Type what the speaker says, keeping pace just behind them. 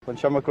When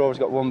Shamrock Rovers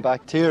got one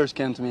back, tears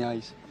came to my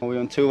eyes. We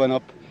went 2-1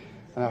 up,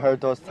 and I heard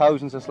those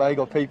thousands of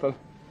Sligo people.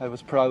 I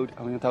was proud,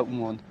 and we went out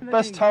and won.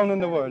 Best town in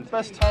the world,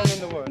 best town in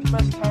the world,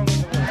 best town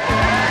in the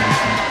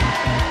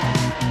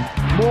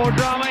world. More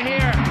drama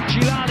here.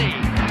 Cawley,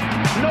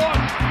 North,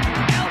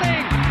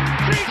 Elding,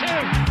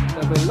 3-2.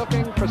 They'll be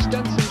looking for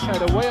Stenson's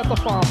head away at the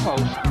far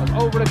post, and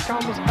over it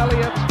comes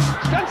Elliott.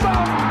 Stenson!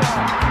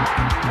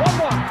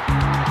 1-1.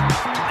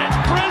 It's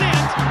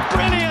brilliant,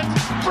 brilliant,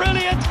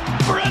 brilliant,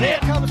 brilliant. Here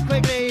comes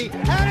Quigley,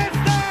 and it's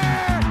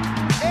there!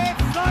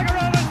 It's Sligo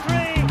Rovers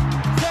 3,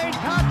 St.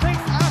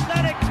 Patrick's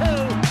Athletic 2,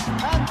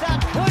 and that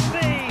could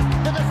be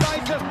the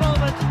decisive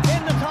moment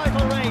in the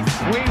title race.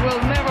 We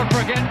will never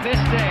forget this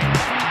day.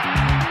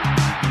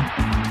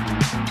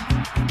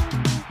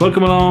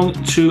 Welcome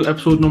along to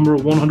episode number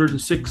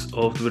 106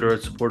 of the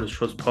Bitterhead Supporters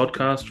Trust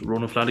podcast.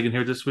 Ronan Flanagan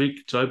here this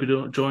week. So I'll be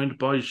joined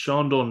by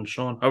Sean Dunn.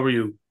 Sean, how are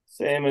you?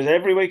 Same as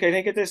every week, I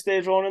think, at this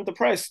stage, Ronan,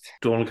 depressed.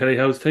 Donald Kelly,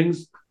 how's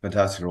things?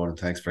 Fantastic, Ronan.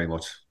 Thanks very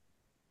much.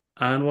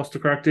 And what's the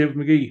crack, David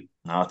McGee?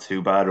 Not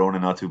too bad,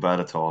 Ronan. Not too bad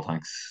at all,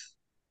 thanks.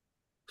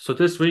 So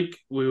this week,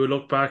 we will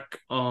look back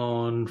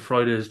on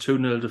Friday's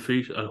 2-0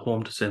 defeat at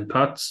home to St.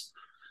 Pat's.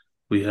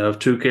 We have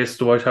two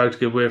cases of white hag to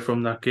give away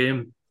from that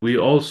game. We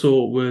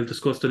also will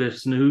discuss the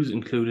latest news,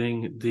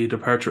 including the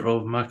departure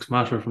of Max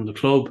Matter from the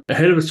club.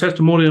 Ahead of his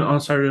testimonial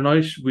on Saturday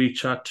night, we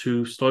chat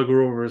to Sligo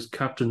Rovers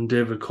captain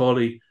David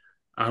Cawley,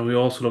 and we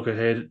also look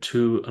ahead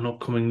to an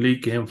upcoming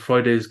league game,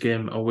 Friday's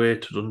game away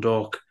to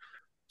Dundalk.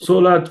 So,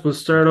 lads, we'll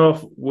start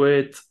off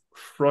with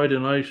Friday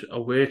night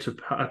away to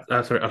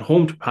at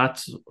home to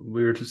Pats.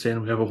 Weird to say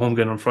we have a home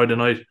game on Friday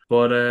night.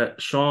 But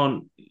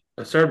Sean,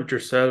 I'll start with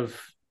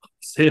yourself.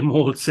 Same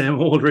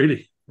old,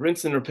 really.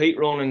 Rinse and repeat,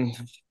 Ronan.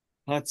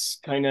 That's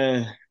kind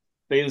of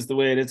feels the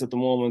way it is at the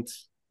moment.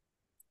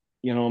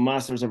 You know,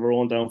 masters of our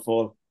own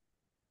downfall.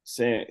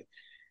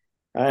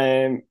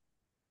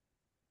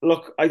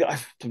 Look, I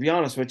to be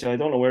honest with you, I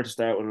don't know where to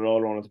start with it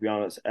all, Ronan, to be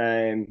honest.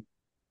 There's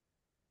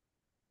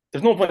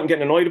no point in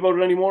getting annoyed about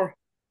it anymore.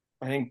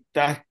 I think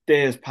that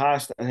day has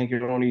passed. I think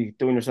you're only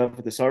doing yourself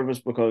a disservice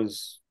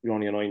because you're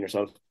only annoying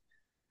yourself.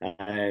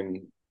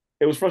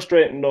 It was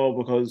frustrating,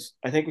 though, because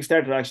I think we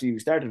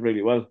started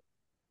really well.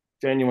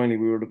 Genuinely,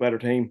 we were the better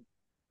team.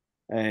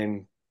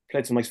 Played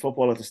some nice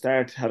football at the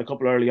start, had a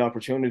couple of early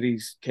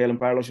opportunities. Caelan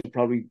Barlow should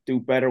probably do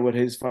better with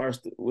his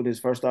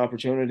first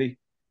opportunity.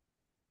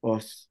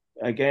 But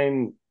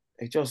again,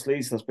 it just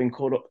leads to us being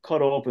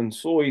cut open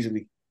so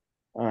easily.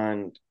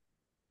 And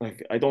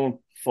like, I don't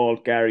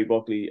fault Gary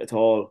Buckley at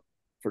all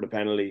for the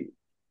penalty.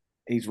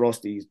 He's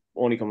rusty. He's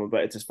only coming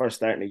back. It's his first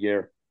start in a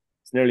year.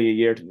 It's nearly a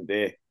year to the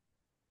day.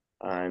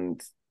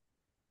 And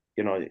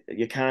you know,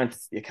 you can't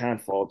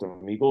fault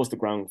him. He goes to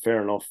ground,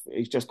 fair enough.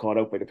 He's just caught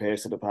out by the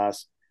pace of the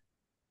pass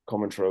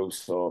coming through.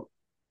 So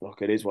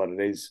look, it is what it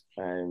is.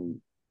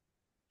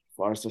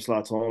 Forrester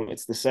slots home.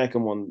 It's the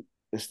second one.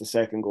 It's the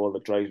second goal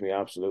that drives me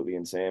absolutely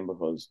insane,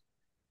 because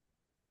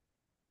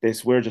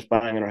we're just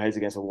banging our heads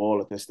against a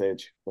wall at this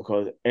stage,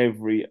 because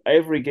every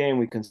game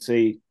we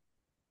concede,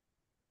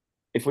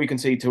 if we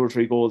concede 2 or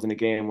 3 goals in a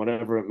game,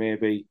 whatever it may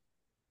be,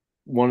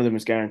 one of them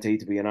is guaranteed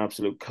to be an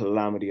absolute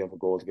calamity of a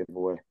goal to give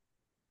away.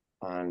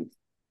 And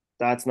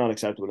that's not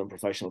acceptable in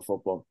professional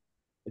football.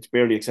 It's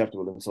barely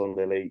acceptable in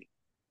Sunday League.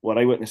 What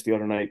I witnessed the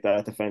other night,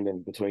 that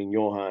defending between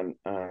Johan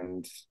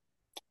and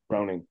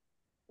Browning,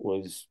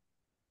 was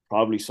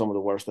probably some of the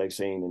worst I've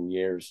seen in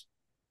years.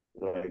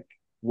 Like,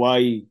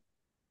 why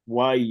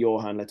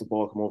Johan let the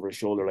ball come over his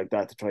shoulder like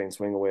that to try and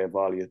swing away a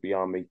volley is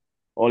beyond me.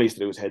 All he has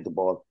to do is head the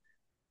ball.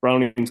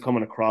 Browning's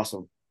coming across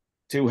him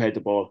to head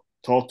the ball.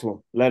 Talk to him.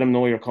 Let him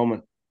know you're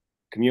coming.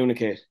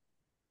 Communicate.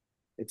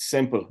 It's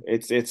simple.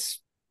 It's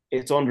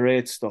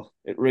underage stuff.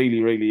 It really,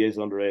 really is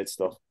underage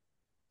stuff.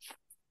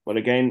 But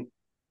again,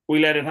 we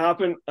let it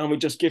happen and we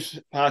just give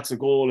Pats a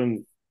goal,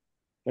 and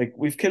like,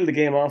 we've killed the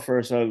game off for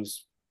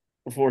ourselves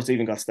before it's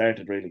even got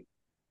started, really.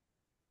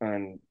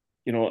 And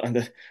you know, and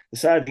the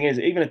sad thing is,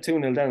 even at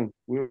 2-0 down,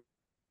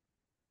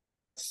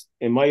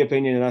 in my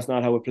opinion, and that's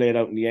not how it played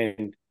out in the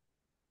end.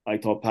 I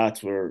thought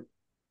Pats were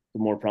the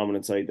more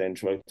prominent side then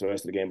throughout the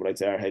rest of the game, but I'd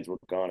say our heads were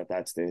gone at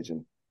that stage.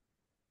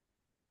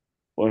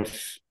 But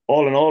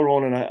all in all,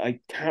 Ronan,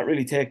 I can't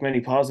really take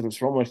many positives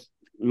from it.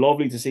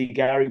 Lovely to see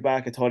Gary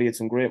back. I thought he had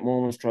some great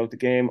moments throughout the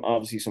game.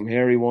 Obviously, some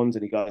hairy ones,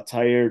 and he got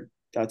tired.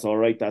 That's all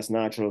right. That's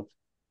natural.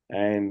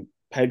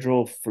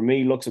 Pedro, for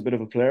me, looks a bit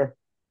of a player.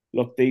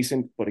 Looked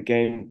decent, but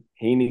again,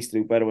 he needs to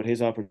do better with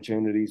his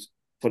opportunities.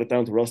 Put it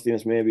down to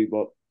rustiness, maybe,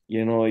 but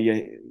you know,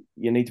 you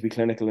need to be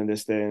clinical in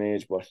this day and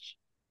age. But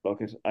look,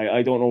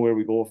 I don't know where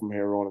we go from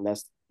here, Ronan.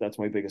 That's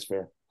my biggest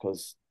fear,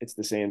 because it's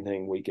the same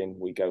thing week in,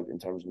 week out in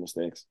terms of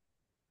mistakes.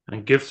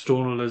 And gifts,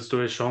 Donald, is the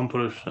way Sean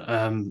put it.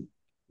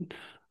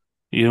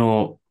 You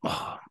know,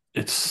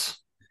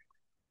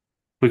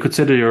 we could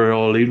sit here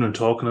all evening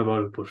talking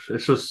about it, but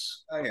it's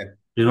just,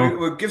 you know.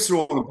 Well, gifts,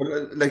 Ronan,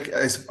 but like,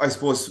 I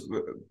suppose,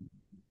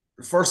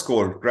 first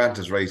goal, Grant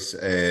is right.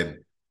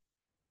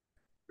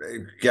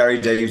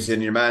 Gary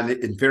Davison, your man,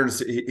 in fairness,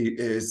 he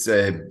is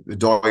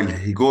Doyle.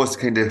 He goes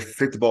to kind of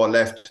flick the ball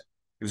left,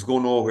 He was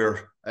going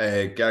nowhere.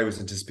 Gary was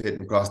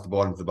anticipating across the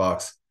ball into the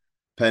box.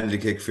 Penalty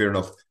kick, fair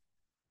enough.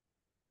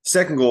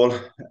 Second goal,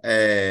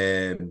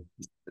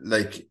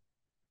 like,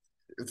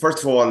 first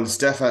of all,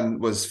 Stefan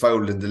was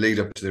fouled in the lead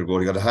up to their goal.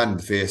 He got a hand in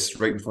the face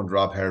right in front of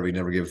Rob Harvey.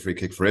 Never gave a free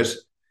kick for it.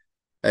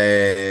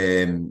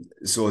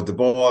 So the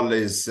ball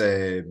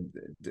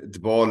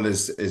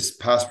is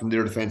passed from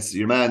their defence.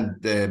 Your man,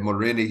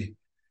 Mulroney,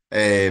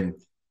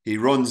 he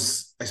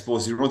runs. I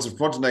suppose he runs in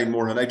front of Niall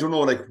Moore, and I don't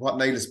know like what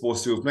Niall is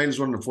supposed to do. If Niall is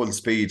running at full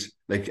speed,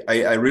 like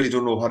I really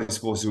don't know what he's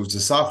supposed to do. It's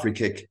a soft free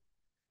kick,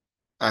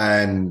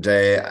 and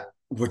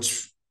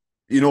which,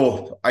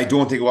 I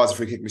don't think it was a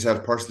free kick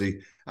myself personally.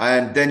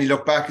 And then you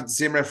look back at the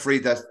same referee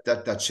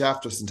that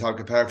shafted us in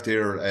Talca Park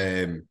there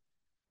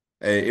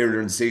earlier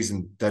in the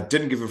season, that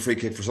didn't give a free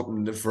kick for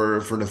something for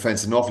an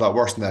offence an awful lot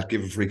worse than that.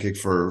 Give a free kick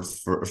for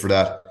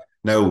that.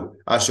 Now,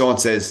 as Sean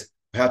says,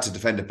 we had to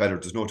defend it better.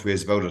 There's no two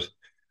ways about it.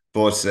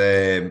 But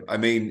I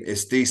mean,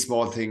 it's these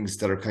small things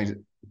that are kind of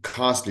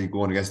constantly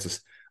going against us.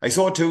 I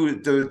saw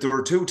there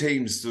were two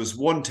teams. There was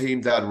one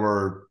team that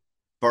were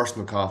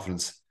bursting with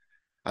confidence,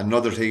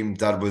 another team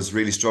that was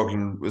really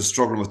struggling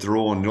with their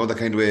own, that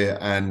kind of way.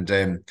 And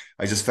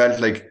I just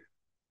felt like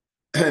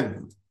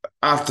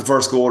after the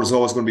first goal, there's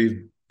always going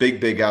to be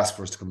big ask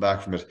for us to come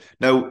back from it.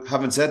 Now,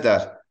 having said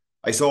that,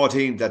 I saw a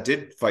team that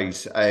did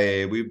fight.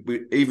 We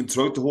even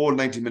throughout the whole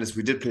 90 minutes,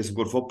 we did play some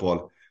good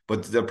football.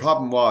 But the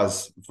problem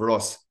was for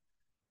us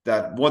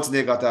that once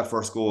they got that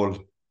first goal,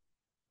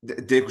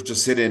 they could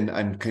just sit in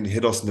and kind of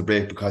hit us in the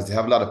break, because they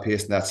have a lot of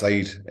pace on that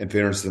side. In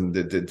fairness to them,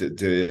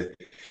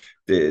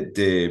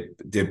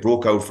 they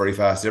broke out very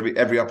fast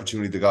every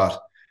opportunity they got,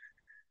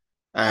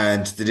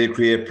 and they did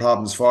create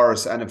problems for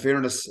us. And in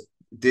fairness,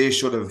 they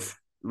should have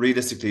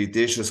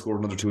scored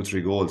another 2 or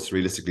 3 goals.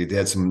 Realistically, they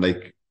had some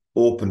like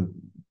open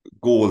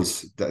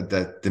goals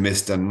that they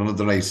missed, and none of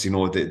the nights, they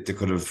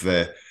could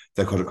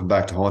have come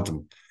back to haunt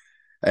them.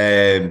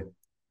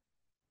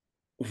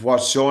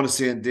 What Sean is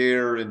saying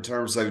there in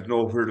terms of,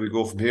 where do we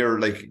go from here?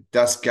 Like,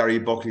 that's Gary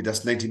Buckley.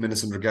 That's 90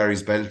 minutes under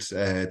Gary's belt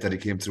that he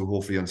came through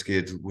hopefully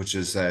unscathed, which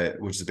is a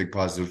big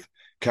positive.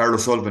 Carl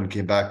O'Sullivan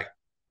came back.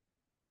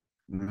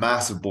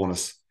 Massive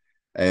bonus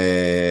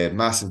for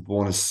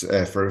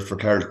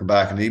Carl to come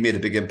back, and he made a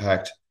big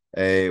impact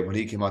when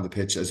he came on the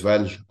pitch as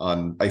well.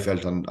 I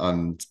felt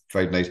on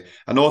Friday night,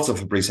 and also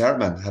Fabrice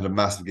Hartman had a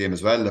massive game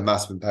as well, a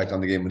massive impact on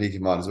the game when he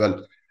came on as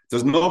well.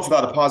 There's an awful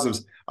lot of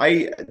positives.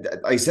 I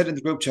said in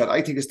the group chat,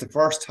 I think it's the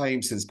first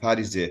time since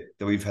Paddy's Day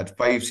that we've had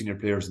 5 senior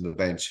players on the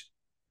bench.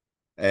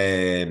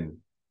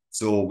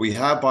 So we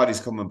have bodies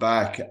coming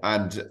back,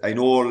 and I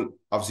know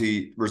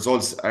obviously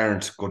results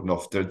aren't good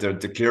enough. They're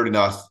clearly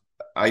not.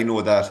 I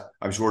know that.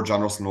 I'm sure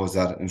John Russell knows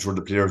that. I'm sure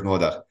the players know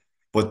that.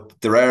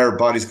 But there are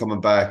bodies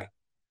coming back.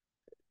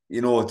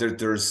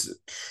 There's.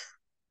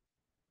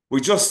 We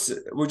just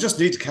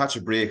need to catch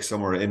a break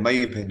somewhere, in my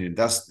opinion.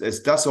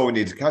 That's all we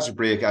need, to catch a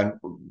break, and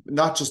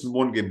not just in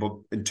one game, but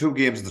in 2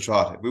 games of the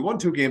trot. If we won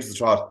 2 games of the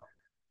trot,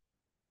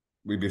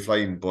 we'd be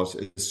flying. But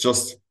it's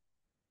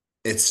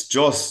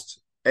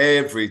just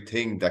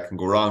everything that can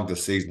go wrong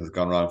this season has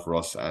gone wrong for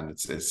us, and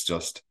it's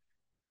just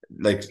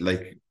like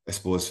I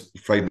suppose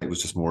Friday night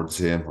was just more the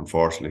same,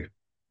 unfortunately.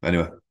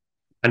 Anyway.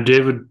 And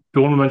David,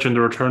 don't want to mention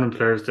the returning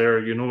players there.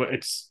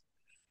 It's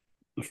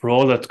for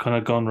all that's kind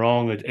of gone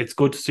wrong. It's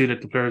good to see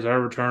that the players are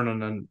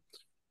returning, and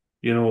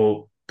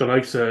the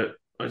likes of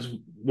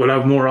will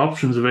have more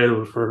options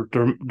available for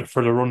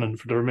the running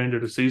for the remainder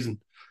of the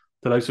season.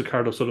 The likes of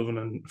Carl O'Sullivan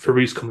and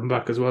Fabrice coming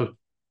back as well.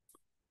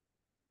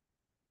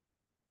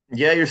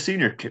 Yeah, your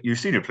senior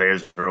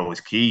players are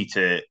always key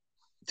to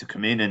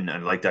come in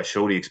and like that,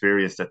 show the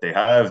experience that they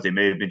have. They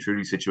may have been through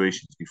these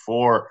situations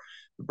before.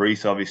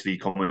 Fabrice, obviously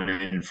coming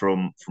in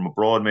from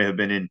abroad, may have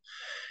been in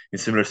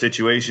similar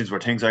situations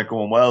where things aren't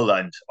going well,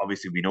 and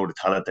obviously we know the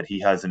talent that he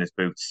has in his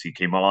boots. He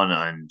came on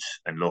and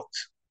looked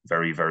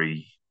very,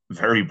 very,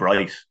 very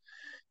bright.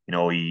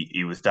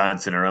 He was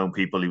dancing around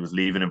people. He was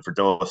leaving him for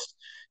dust.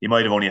 He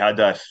might have only had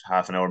that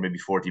half an hour, maybe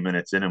 40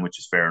 minutes in him, which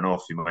is fair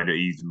enough. He might have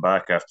eased him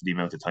back after the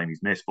amount of time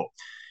he's missed, but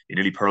he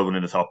nearly pearled one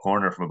in the top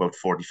corner from about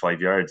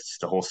 45 yards.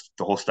 The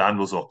whole stand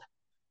was up,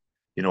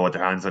 with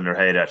their hands on their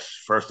head at,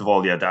 first of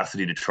all, the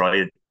audacity to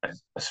try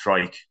a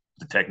strike,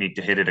 the technique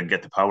to hit it and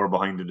get the power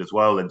behind it as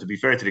well. And to be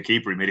fair to the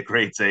keeper, he made a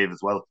great save as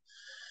well.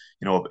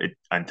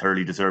 And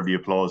thoroughly deserved the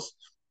applause.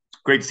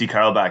 Great to see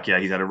Carl back. Yeah,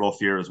 he's had a rough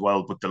year as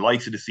well. But the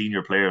likes of the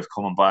senior players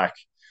coming back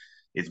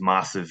is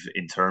massive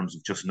in terms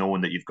of just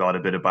knowing that you've got a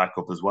bit of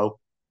backup as well.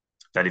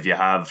 That if you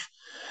have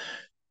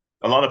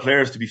a lot of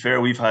players, to be fair,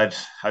 we've had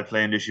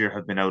playing this year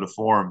have been out of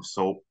form.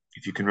 So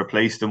if you can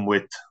replace them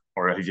with,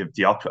 or if you have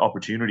the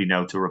opportunity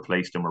now to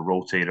replace them or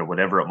rotate or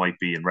whatever it might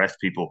be and rest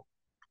people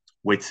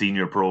with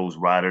senior pros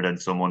rather than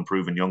some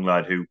unproven young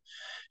lad who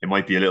it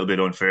might be a little bit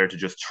unfair to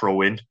just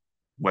throw in,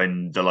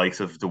 when the likes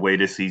of the way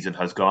this season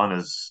has gone,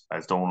 as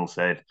Donald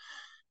said,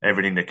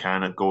 everything that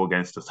can go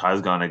against us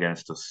has gone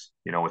against us.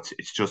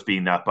 It's just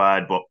been that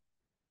bad. But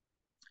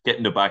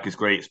getting the back is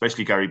great,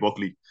 especially Gary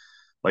Buckley.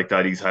 Like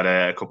that, he's had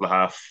a couple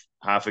of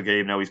half a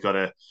game now. He's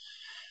got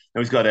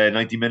Now he's got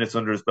 90 minutes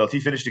under his belt. He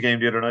finished the game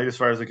the other night, as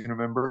far as I can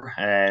remember,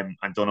 and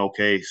done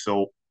okay.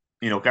 So,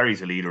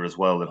 Gary's a leader as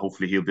well, and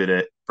hopefully he'll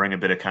bring a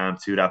bit of calm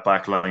to that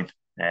back line,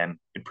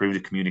 improve the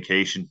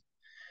communication,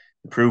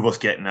 improve us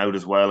getting out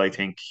as well. I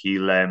think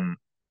he'll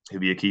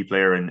be a key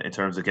player in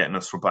terms of getting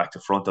us from back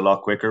to front a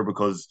lot quicker,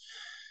 because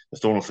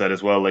as Donald said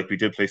as well, like, we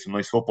did play some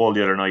nice football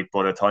the other night,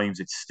 but at times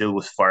it still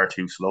was far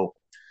too slow.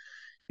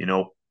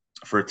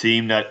 For a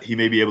team that he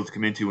may be able to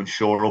come into and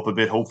shore up a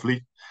bit,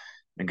 hopefully,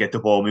 and get the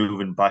ball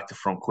moving back to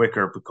front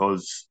quicker,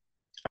 because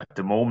at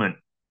the moment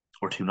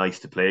we're too nice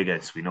to play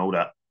against. We know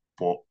that,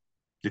 but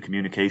the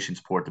communication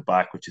support the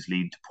back, which is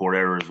leading to poor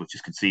errors, which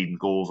is conceding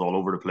goals all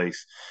over the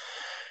place.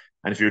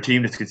 And if you're a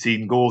team that's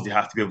conceding goals, you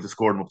have to be able to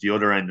score them up the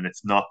other end, and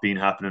it's not been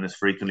happening as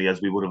frequently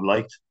as we would have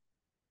liked.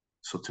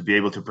 So to be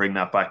able to bring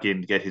that back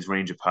in, get his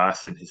range of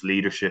passing, his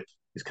leadership,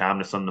 his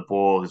calmness on the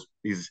ball,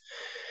 his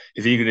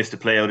eagerness to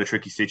play out of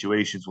tricky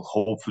situations will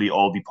hopefully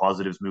all be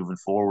positives moving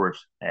forward.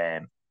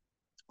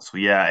 So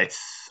yeah, it's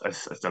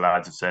as the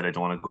lads have said, I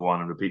don't want to go on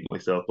and repeat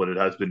myself, but it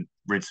has been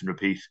rinse and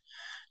repeat.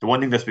 The one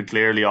thing that's been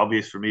clearly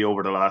obvious for me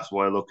over the last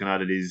while looking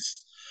at it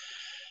is,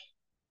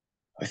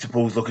 I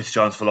suppose, look at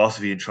John's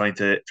philosophy in trying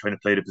to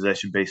play the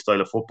possession-based style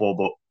of football.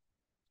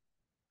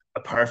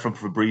 But apart from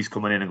Fabrice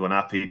coming in and going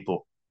at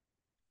people,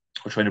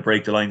 we're trying to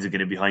break the lines and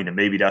get in behind them.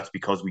 Maybe that's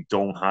because we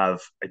don't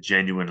have a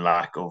genuine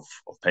lack of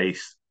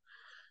pace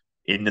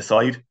in the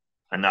side,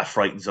 and that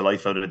frightens the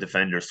life out of the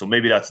defenders. So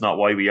maybe that's not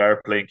why we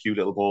are playing cute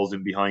little balls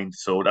in behind.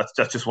 So that's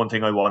just one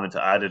thing I wanted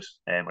to add.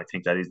 I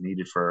think that is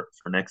needed for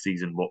next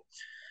season. But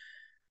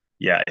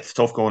yeah, it's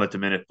tough going at the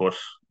minute. But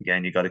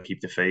again, you got to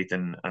keep the faith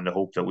and the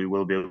hope that we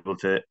will be able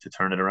to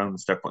turn it around and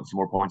start putting some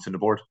more points on the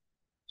board.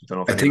 I don't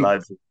know if any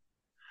lads.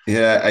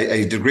 Yeah, I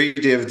agree,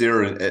 David.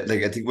 There,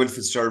 like, I think Will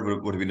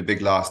Fitzgerald would have been a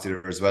big loss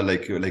there as well.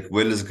 Like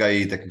Will is a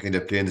guy that can kind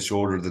of play in the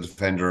shoulder of the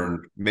defender and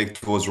make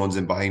those runs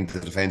in behind the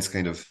defense,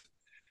 kind of.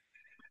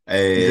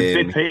 He's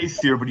a bit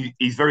pacier, but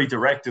he's very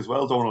direct as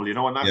well, Donald. In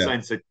that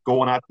sense, that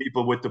going at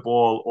people with the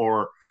ball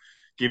or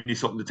giving you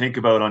something to think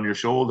about on your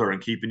shoulder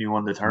and keeping you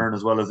on the turn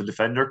as well as a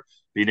defender,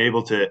 being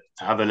able to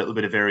have a little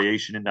bit of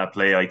variation in that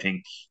play. I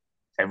think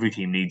every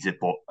team needs it,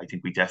 but I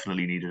think we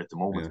definitely need it at the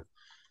moment.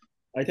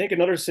 Yeah. I think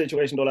another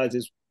situation, though, lads,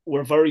 is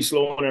we're very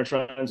slow in our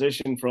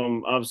transition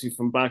from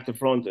back to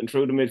front and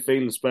through the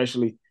midfield,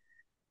 especially.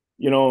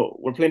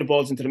 We're playing the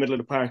balls into the middle of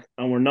the park,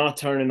 and we're not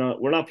playing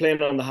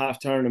on the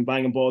half turn and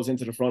banging balls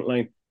into the front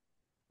line.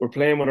 We're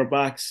playing with our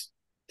backs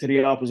to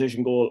the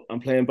opposition goal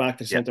and playing back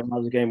to the centre half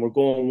of the game. We're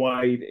going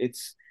wide.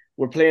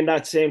 We're playing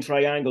that same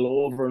triangle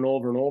over and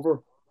over and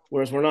over.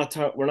 Whereas we're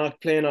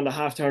not playing on the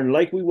half turn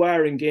like we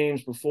were in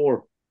games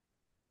before.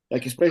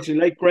 Like, especially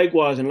like Greg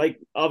was, and like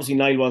obviously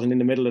Niall wasn't in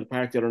the middle of the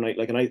park the other night.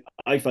 Like, and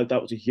I felt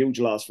that was a huge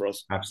loss for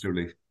us.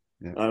 Absolutely,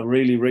 yeah. A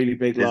really, really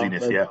big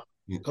loss. Yeah.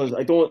 Because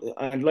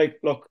I'm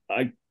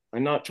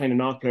not trying to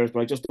knock players,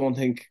 but I just don't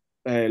think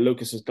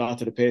Lucas has got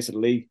to the pace of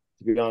the league,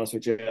 to be honest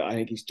with you. I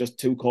think he's just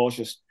too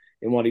cautious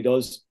in what he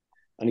does,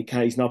 and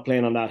he's not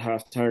playing on that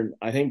half turn,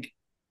 I think.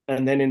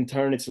 And then in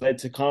turn, it's led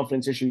to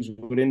confidence issues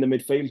within the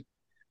midfield,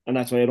 and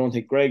that's why I don't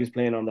think Greg is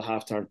playing on the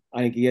half turn. I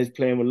think he is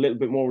playing with a little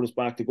bit more with his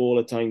back to goal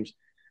at times,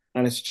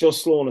 and it's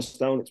just slowing us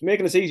down. It's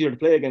making us easier to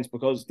play against,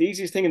 because the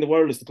easiest thing in the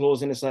world is to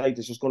close in a side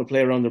that's just going to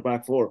play around their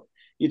back four.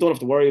 You don't have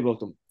to worry about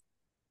them,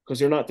 because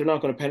they're not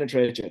going to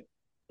penetrate you.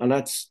 And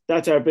that's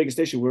our biggest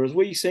issue. Whereas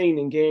we seen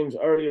in games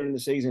earlier in the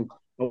season,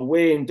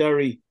 away in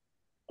Derry,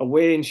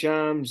 away in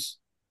Shams,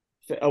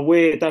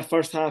 away that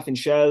first half in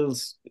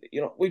Shells,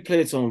 we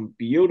played some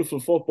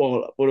beautiful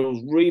football, but it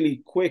was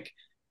really quick,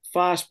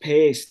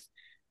 fast-paced,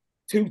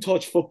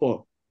 two-touch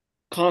football,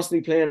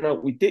 constantly playing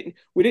out. We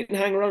didn't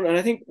hang around. And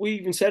I think we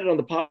even said it on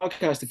the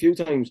podcast a few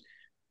times,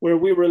 where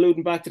we were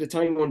alluding back to the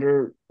time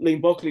under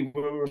Liam Buckley,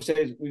 where we were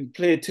saying we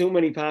played too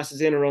many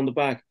passes in around the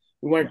back.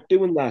 We weren't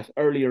doing that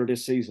earlier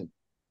this season.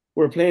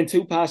 We were playing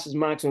 2 passes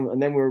maximum,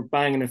 and then we were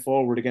banging it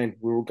forward again.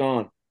 We were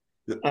gone.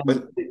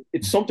 And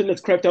it's something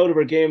that's crept out of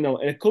our game now.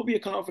 And it could be a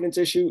confidence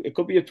issue. It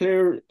could be a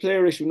player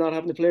issue, not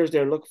having the players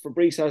there. Look,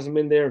 Fabrice hasn't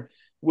been there.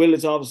 Will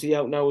is obviously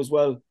out now as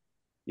well.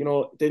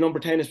 The number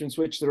 10 has been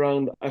switched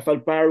around. I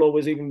felt Barlow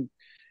was even...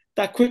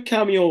 That quick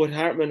cameo with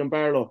Hartman and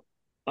Barlow,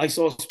 I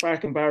saw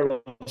spark in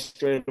Barlow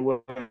straight away.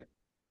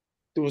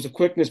 There was a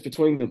quickness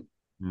between them.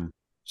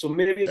 So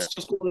maybe it's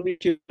just going to be a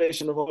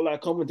accumulation of all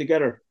that coming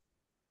together.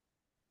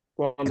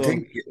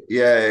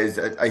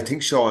 I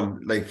think Sean,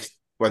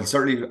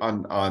 certainly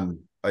on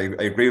I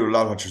agree with a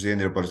lot of what you're saying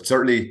there, but it's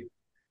certainly,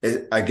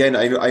 again,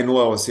 I know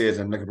I always say it,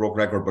 I'm like a broken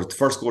record, but the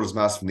first goal is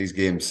massive in these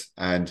games.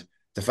 And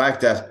the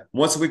fact that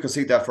once we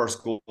concede that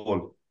first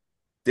goal,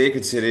 they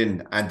can sit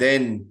in, and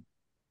then,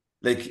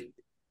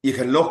 you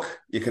can look,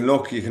 Greg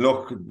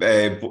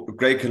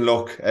can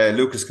look,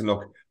 Lucas can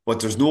look, but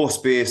there's no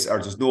space,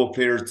 or there's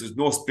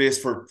no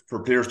space for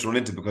players to run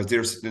into, because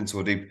they're sitting in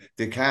so deep.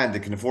 They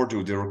can afford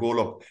to. They're a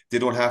goal up. They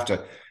don't have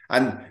to.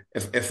 And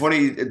if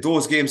funny,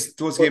 those games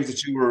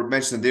that you were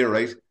mentioning there,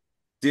 right?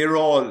 They're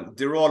all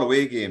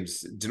away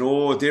games.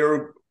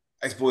 They're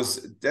I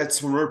suppose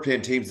that's when we're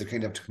playing teams that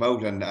kind of have to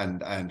come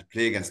out and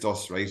play against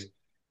us, right?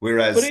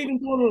 Whereas,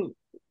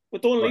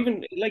 But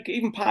Donald,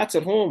 even Pats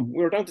at home,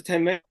 we were down to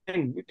 10 men.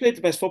 We played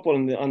the best football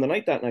on the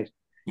night that night.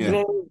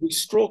 yeah, We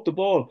stroked the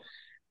ball.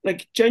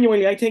 Like,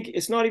 genuinely, I think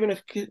it's not even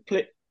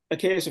a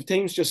case of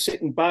teams just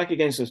sitting back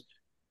against us.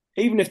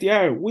 Even if they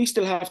are, we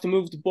still have to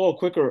move the ball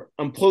quicker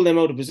and pull them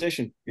out of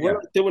position. We're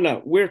not doing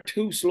that. We're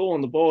too slow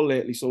on the ball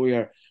lately, so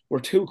we're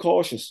too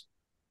cautious.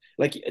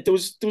 Like, there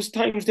was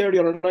times there the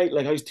other night,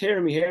 like I was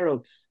tearing my hair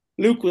out.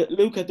 Luke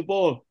had the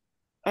ball,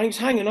 and he was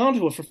hanging on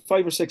to it for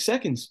 5 or 6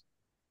 seconds.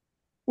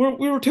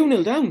 We were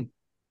 2-0 down.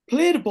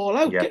 Play the ball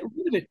out, get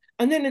rid of it,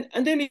 and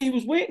then he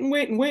was waiting,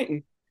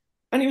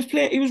 and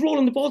he was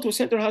rolling the ball to a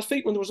centre half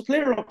feet when there was a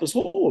player up his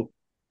hole.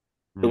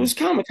 It was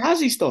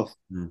kamikaze stuff.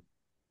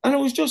 And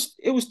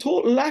it was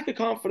total lack of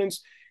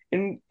confidence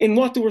in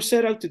what they were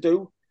set out to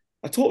do,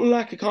 a total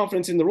lack of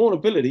confidence in their own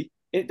ability.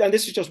 And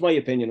this is just my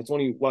opinion. It's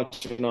only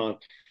watching on.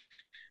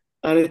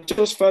 And it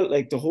just felt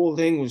like the whole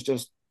thing was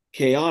just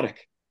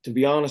chaotic, to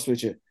be honest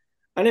with you.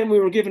 And then we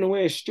were giving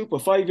away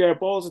stupid 5-yard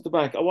balls at the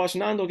back. I watched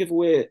Nando give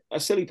away a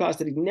silly pass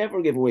that he'd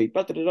never give away. He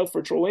batted it out for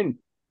a throw in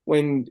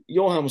when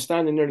Johan was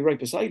standing nearly right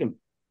beside him.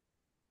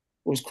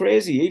 It was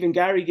crazy. Even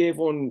Gary gave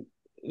one.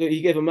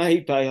 He gave a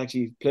he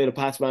actually played a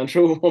Pats man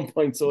through at one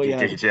point, so we'll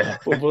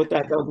put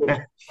that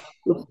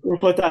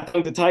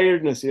down to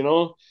tiredness,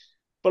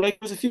 But like,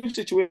 there's a few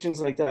situations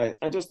like that.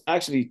 And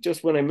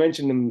just when I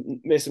mentioned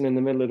them missing in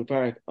the middle of the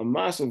park, a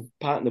massive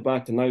pat in the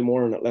back to Niall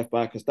Moran at left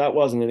back, because that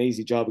wasn't an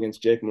easy job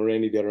against Jake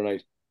Mulroney the other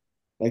night.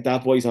 Like,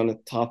 that boy's on the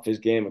top of his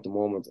game at the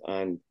moment,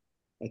 and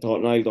I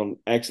thought Niall done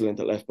excellent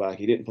at left back.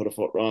 He didn't put a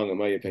foot wrong, in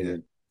my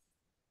opinion.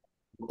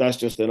 That's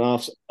just an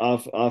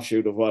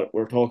offshoot of what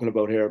we're talking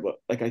about here. But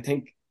like, I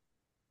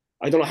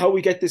don't know how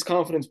we get this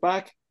confidence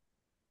back,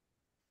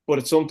 but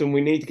it's something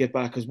we need to get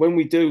back, because when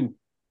we do,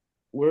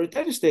 we're a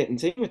devastating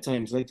team at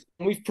times. Like,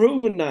 we've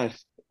proven that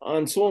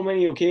on so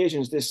many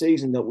occasions this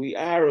season that we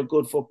are a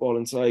good football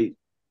inside.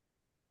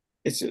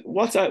 It's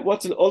what's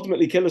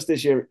ultimately killed us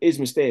this year is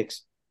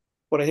mistakes,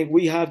 but I think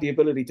we have the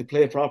ability to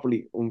play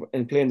properly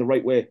and play in the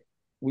right way.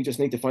 We just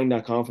need to find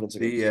that confidence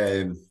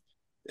again.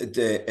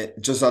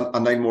 Just on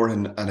Niall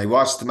Moran, and I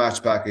watched the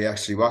match back. I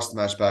actually watched the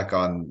match back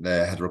on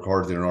had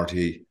recorded it on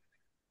RTE.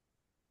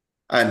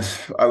 And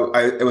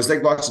it was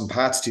like watching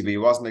Pats TV. It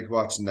wasn't like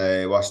watching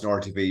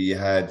RTB. You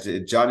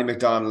had Johnny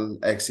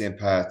McDonald, ex-St.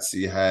 Pats.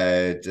 You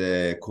had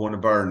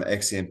Conan Byrne,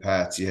 ex-St.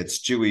 Pats. You had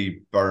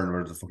Stewie Byrne,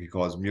 whatever the fuck he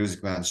calls him,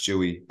 Music Man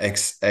Stewie,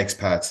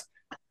 ex-Pats.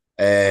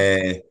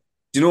 Do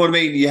you know what I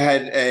mean? You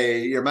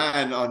had your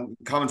man on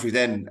commentary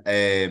then,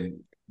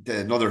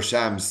 another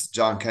Shams,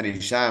 John Kenny,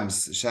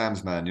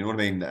 Shams man. You know what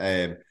I mean?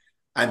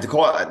 And the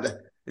call,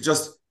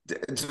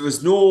 there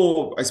was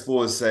no, I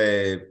suppose,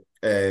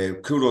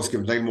 kudos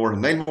given to Niall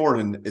Moran. Niall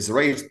Moran is a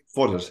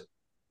right-footed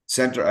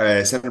centre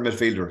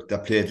midfielder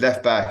that played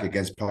left back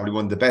against probably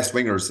one of the best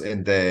wingers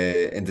in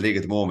the league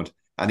at the moment.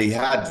 And he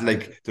had,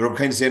 like, they were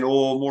kind of saying,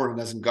 "Oh, Moran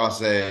hasn't got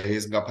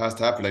past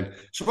the halfway line."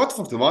 So what the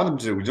fuck do they want him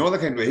to do? You know,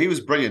 that kind of way. He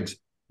was brilliant.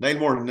 Niall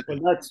Moran.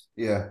 Well,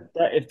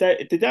 did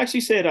they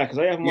actually say that? Because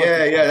I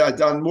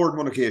haven't. On more than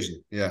one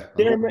occasion. Yeah,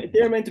 they're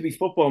meant to be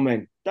football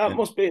men. That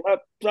must be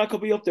that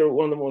could be up there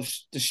with one of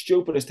the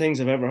stupidest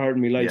things I've ever heard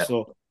in my life. Yeah.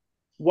 So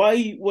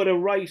why would a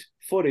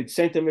right-footed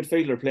centre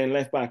midfielder playing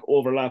left back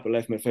overlap a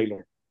left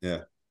midfielder? Yeah,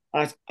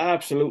 that's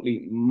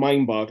absolutely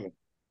mind-boggling.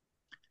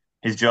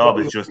 His job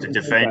is just to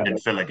defend and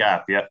fill a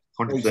gap. Yeah,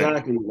 100%.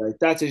 Exactly. Like,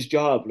 that's his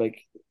job.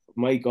 Like,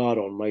 my God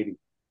Almighty,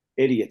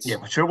 idiots. Yeah,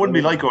 but sure, it wouldn't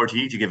be like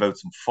RTE to give out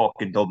some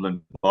fucking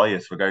Dublin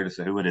bias, regardless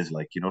of who it is.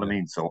 Like, you know what I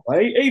mean? So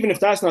even if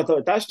that's not,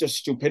 that's just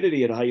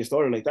stupidity at the highest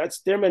order. Like,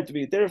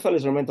 their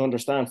fellas are meant to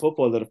understand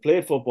football, that have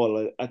played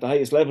football at the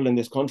highest level in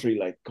this country.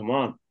 Like, come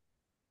on.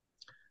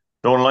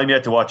 Don't allow me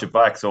yet to watch it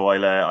back, so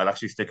I'll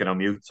actually stick it on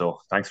mute. So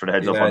thanks for the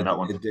heads up on that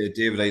one,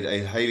 David.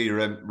 I highly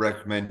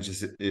recommend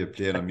just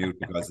playing on mute,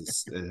 because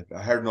it's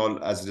hard enough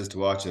as it is to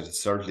watch it.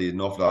 It's certainly an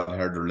awful lot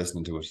harder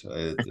listening to it.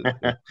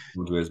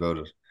 No ways about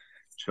it.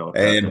 Sure.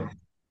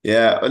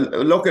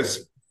 Look at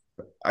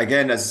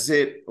again, as I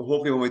say,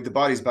 hopefully when the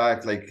body's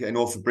back, like, I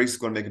know Fabrice is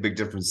going to make a big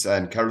difference,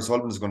 and Carol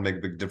Sullivan is going to make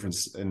a big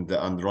difference on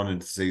the run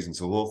into the season.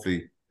 So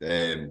hopefully,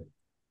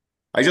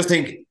 I just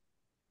think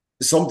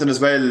something as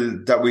well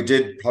that we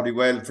did probably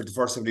well for the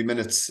first 70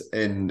 minutes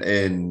in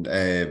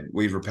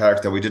Weaver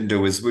Park that we didn't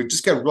do is we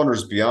just get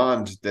runners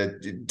beyond that.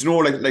 You know,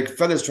 like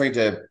fellas trying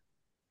to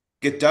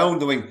get down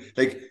the wing.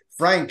 Like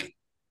Frank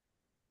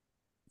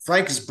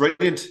is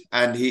brilliant,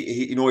 and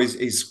he you know,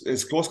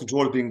 his close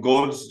control of being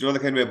good, you know,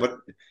 that kind of way. But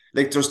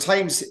like, there's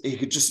times he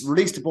could just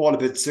release the ball a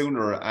bit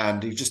sooner,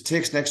 and he just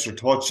takes an extra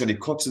touch and he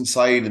cuts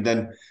inside, and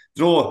then,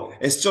 you know,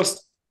 it's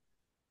just,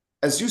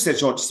 as you said,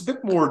 Sean, just a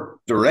bit more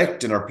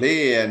direct in our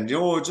play, and, you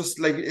know, just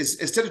like,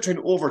 instead of trying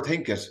to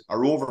overthink it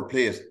or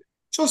overplay it,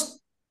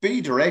 just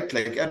be direct,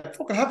 like, and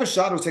fucking have a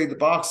shot outside the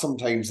box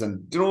sometimes,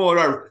 and, you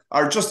know,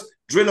 or just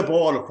drill a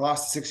ball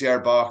across the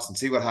 6-yard box and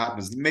see what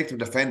happens. Make them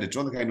defend it.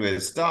 You know, the kind of way.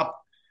 Stop.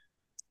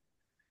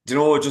 You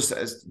know, just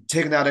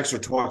taking that extra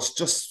touch.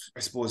 Just, I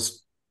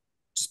suppose,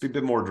 just be a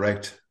bit more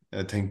direct.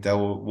 I think that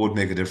would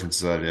make a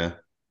difference as well. Yeah.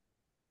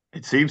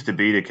 It seems to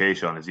be the case,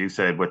 Sean, as you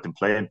said, with them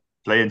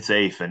playing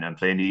safe and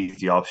playing the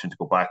easy option to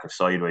go back or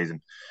sideways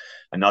and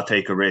not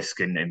take a risk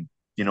and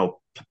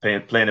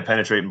playing a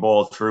penetrating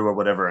ball through or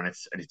whatever. And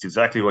it's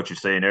exactly what you're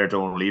saying there,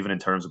 Donald, even in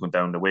terms of going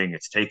down the wing.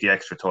 It's take the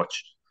extra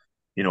touch,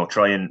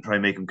 try and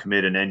make them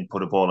commit and then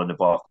put a ball in the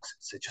box.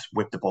 So just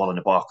whip the ball in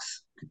the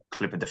box,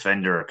 clip a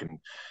defender, can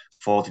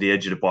fall to the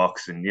edge of the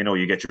box, and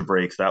you get your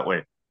breaks that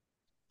way.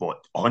 But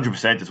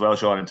 100% as well,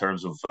 Sean, in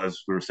terms of,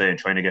 as we were saying,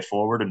 trying to get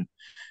forward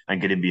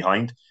and get in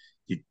behind.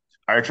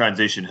 Our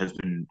transition has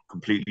been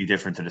completely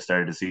different to the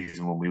start of the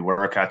season when we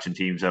were catching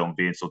teams out and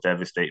being so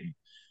devastating.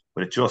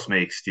 But it just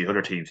makes the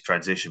other team's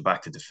transition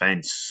back to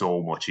defence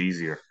so much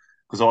easier,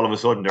 because all of a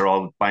sudden they're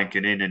all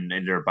banking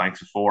in their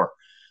banks of four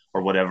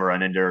or whatever,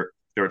 and then their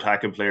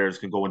attacking players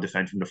can go and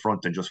defend from the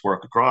front and just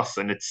work across.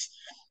 And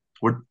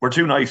we're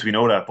too nice, we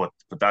know that, but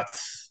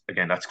that's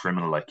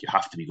criminal. Like, you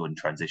have to be good in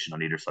transition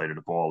on either side of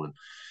the ball, and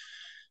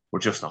we're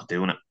just not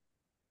doing it.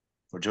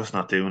 We're just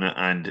not doing it,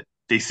 and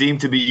they seem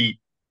to be.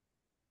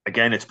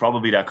 Again, it's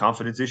probably that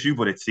confidence issue,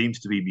 but it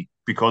seems to be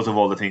because of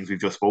all the things we've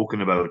just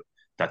spoken about,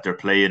 that they're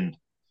playing,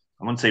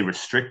 I wouldn't say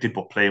restricted,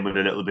 but playing with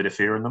a little bit of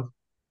fear in them.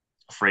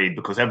 Afraid,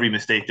 because every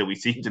mistake that we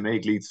seem to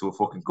make leads to a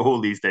fucking goal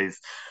these days.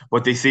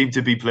 But they seem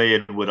to be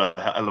playing with a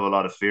hell of a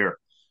lot of fear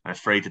and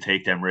afraid to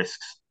take them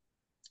risks.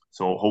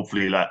 So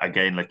hopefully,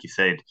 again, like you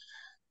said,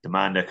 the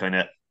man that kind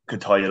of could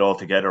tie it all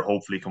together,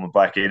 hopefully coming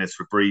back in, is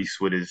Fabrice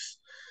with his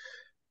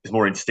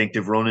more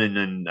instinctive running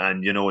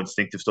and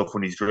instinctive stuff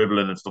when he's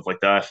dribbling and stuff like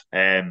that.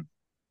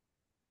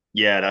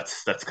 Yeah,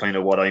 that's kind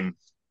of what I'm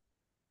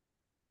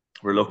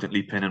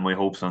reluctantly pinning my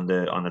hopes on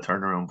the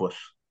turnaround. But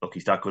look,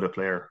 he's that good a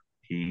player.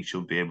 He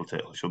should be able to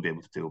do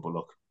it. But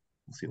look,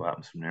 we'll see what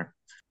happens from there.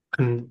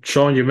 And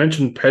Sean, you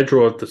mentioned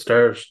Pedro at the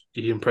start.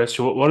 He impressed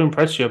you. What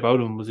impressed you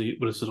about him? Was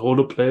his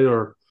hold-up play,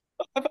 or?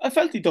 I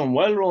felt he done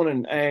well,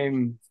 Ronan.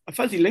 I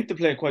felt he linked the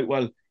play quite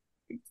well.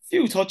 A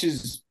few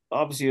touches,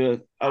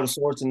 obviously, out of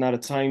sorts in that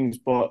at times,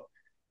 but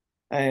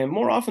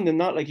more often than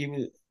not, like,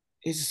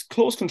 his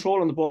close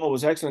control on the ball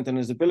was excellent, and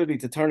his ability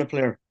to turn a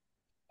player.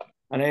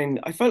 And then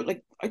I felt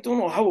like, I don't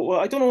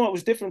know what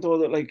was different, though,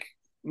 that, like,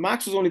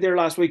 Max was only there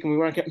last week and we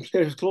weren't getting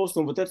players close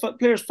to him, but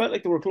players felt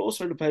like they were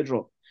closer to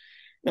Pedro.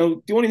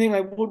 Now, the only thing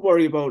I would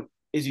worry about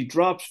is he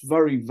drops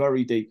very,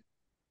 very deep.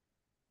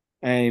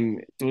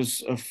 There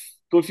was a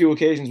good few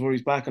occasions where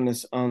he's back on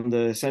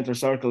the centre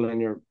circle,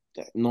 and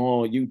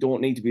you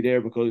don't need to be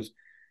there, because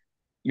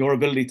your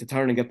ability to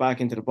turn and get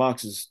back into the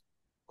box is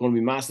going to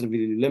be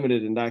massively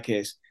limited in that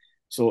case.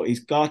 So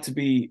he's got to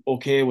be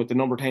okay with the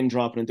number 10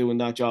 dropping and doing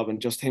that job, and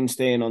just him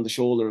staying on the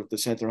shoulder of the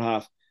centre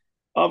half.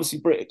 Obviously,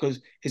 because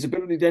his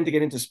ability then to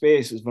get into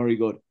space is very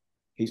good.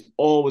 He's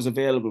always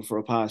available for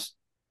a pass.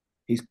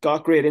 He's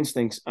got great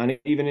instincts, and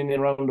even in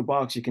and around the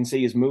box, you can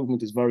see his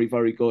movement is very,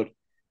 very good.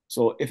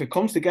 So if it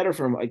comes together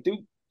for him, I do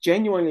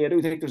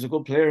think there's a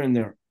good player in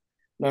there.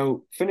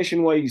 Now,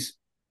 finishing wise,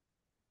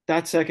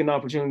 that second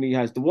opportunity he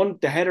has, the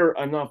header,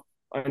 I'm not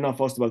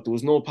fussed about. There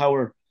was no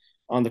power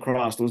on the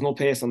cross. There was no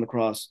pace on the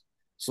cross.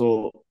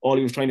 So all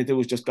he was trying to do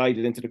was just guide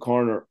it into the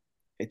corner.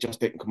 It just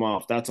didn't come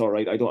off. That's all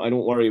right. I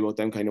don't worry about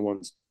them kind of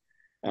ones.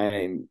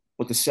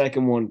 But the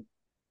second one,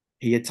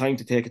 he had time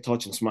to take a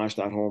touch and smash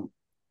that home,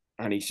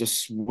 and he's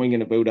just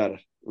swinging about at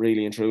it,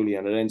 really and truly,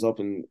 and it ends up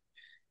in,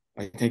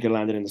 I think it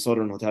landed in the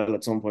Southern Hotel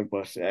at some point.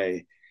 But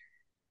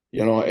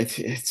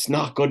it's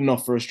not good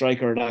enough for a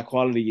striker of that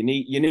quality. You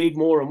need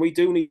more, and we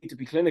do need to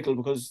be clinical,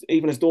 because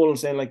even as Dolan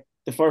saying, like,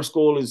 the first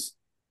goal is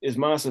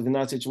massive in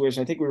that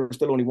situation. I think we were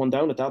still only one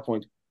down at that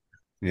point.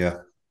 Yeah.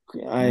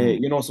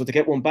 So to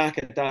get one back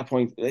at that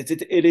point,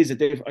 it is a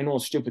different. I know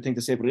it's a stupid thing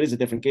to say, but it is a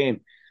different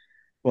game.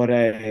 But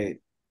it's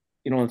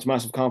a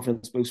massive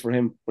confidence boost for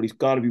him. But he's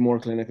got to be more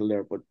clinical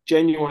there. But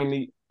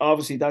genuinely,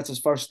 obviously, that's his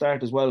first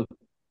start as well.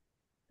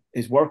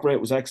 His work rate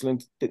was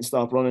excellent. Didn't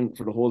stop running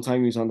for the whole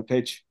time he was on the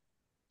pitch.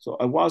 So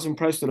I was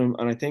impressed with him,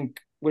 and I think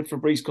with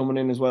Fabrice coming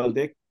in as well,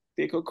 they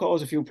could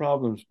cause a few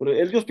problems. But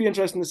it'll just be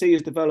interesting to see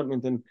his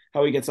development and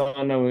how he gets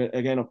on now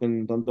again up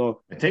in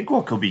Dundalk. I think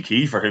what could be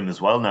key for him as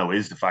well now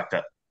is the fact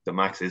that the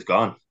Max is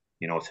gone.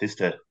 It's his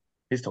to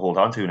hold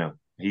on to now.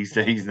 He's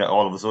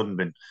all of a sudden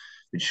been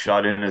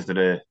shot in as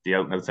the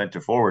out and out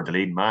centre forward, the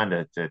leading man,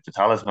 the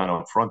talisman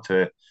up front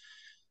to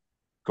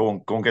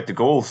go and get the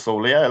goals.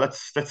 So yeah,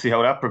 let's see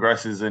how that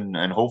progresses,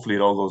 and hopefully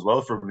it all goes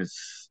well for him.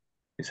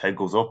 His head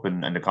goes up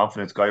and the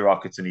confidence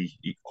skyrockets, and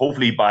he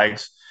hopefully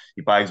bags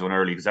one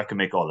early, because that can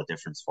make all the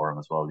difference for him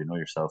as well. You know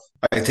yourself.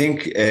 I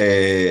think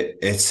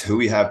it's who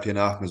we have playing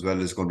off him as well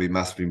is going to be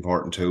massively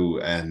important too.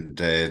 And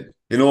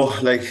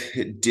like,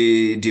 do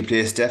you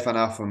play Stefan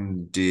off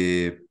him? Do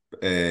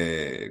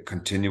you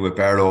continue with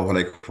Barlow?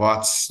 Like,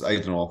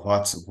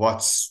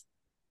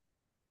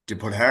 do you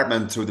put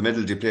Hartman through the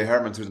middle? Do you play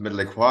Hartman through the middle?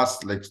 Like,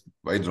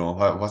 I don't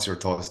know. What's your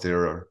thoughts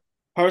there? Or?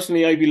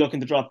 Personally, I'd be looking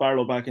to drop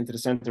Barlow back into the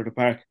centre of the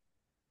park,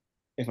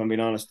 if I'm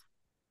being honest.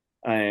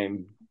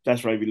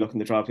 That's where I'd be looking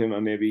to drop him,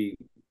 and maybe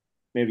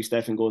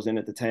Stefan goes in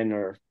at the 10,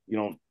 or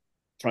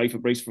try for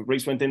Brees.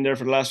 Brees went in there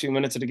for the last few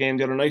minutes of the game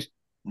the other night.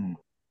 Mm.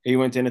 He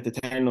went in at the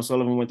 10,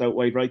 O'Sullivan went out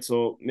wide right,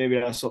 so maybe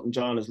that's something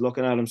John is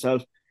looking at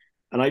himself.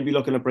 And I'd be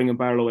looking at bringing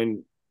Barlow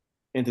in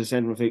into the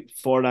centre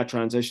for that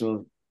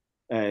transitional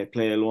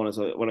play alone, as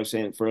what I'm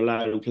saying, for a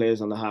lad who plays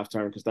on the half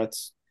turn, because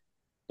that's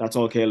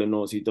all Caelan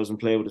knows. He doesn't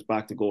play with his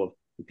back to goal.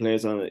 He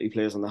plays on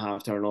the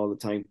half turn all the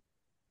time,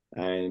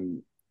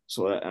 and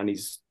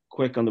he's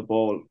quick on the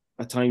ball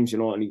at times,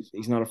 and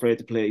he's not afraid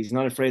to play. He's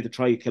not afraid to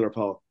try a killer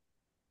Paul.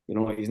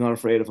 He's not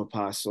afraid of a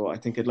pass. So I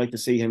think I'd like to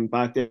see him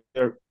back there.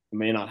 It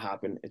may not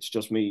happen. It's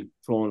just me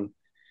throwing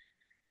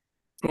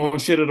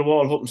shit at the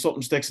wall, hoping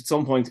something sticks at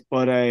some point.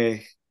 But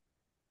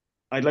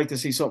I'd like to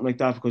see something like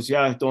that because,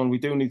 Don, we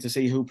do need to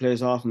see who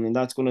plays off him, and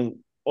that's going to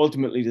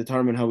ultimately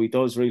determine how he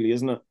does, really,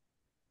 isn't it?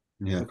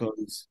 Yeah.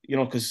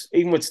 Because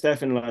even with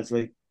Stefan, lads,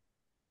 like,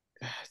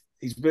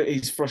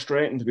 he's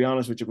frustrating, to be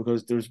honest with you,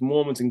 because there's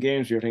moments in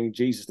games where you're thinking,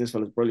 Jesus, this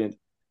fella's brilliant.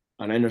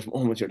 And then there's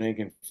moments you're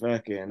thinking,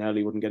 fuck yeah, and hell,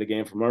 he wouldn't get a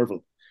game from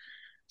Merville.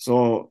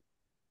 So,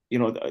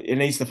 it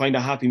needs to find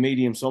a happy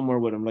medium somewhere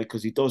with him, like,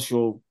 because he does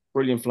show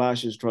brilliant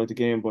flashes throughout the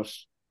game, but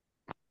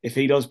if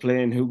he does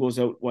play and who goes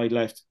out wide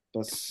left,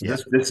 this is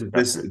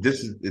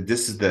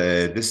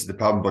the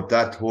problem. But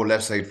that whole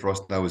left side for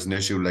us now is an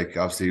issue. Like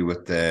obviously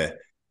with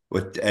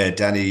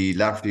Danny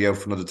Lafferty out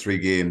for another 3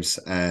 games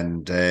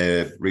and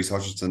Reece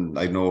Hutchinson.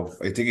 I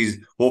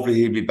think hopefully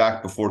he'll be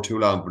back before too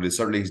long, but he's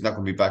not going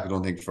to be back. I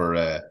don't think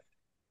for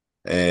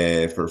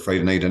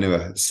Friday night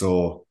anyway.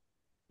 So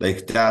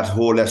like that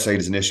whole left side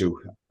is an issue.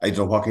 I don't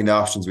know what kind of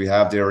options we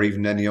have there, or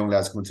even any young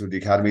lads coming through the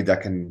academy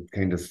that can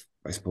kind of,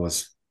 I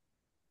suppose,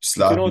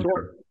 slot.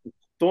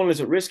 Donald,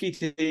 is it risky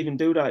to even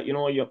do that?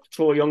 You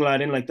throw a young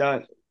lad in like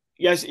that.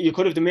 Yes, you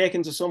could have the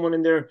makings of someone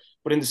in there,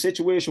 but in the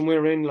situation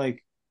we're in,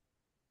 like,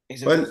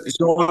 look,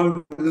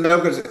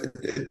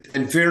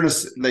 in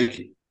fairness,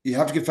 like you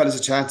have to give fellas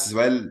a chance as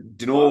well.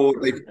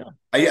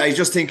 I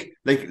just think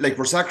like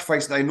we're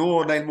sacrificing. I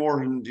know Niall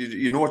Moore, and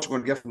you know what you're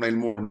going to get from Niall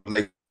Moore.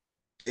 Like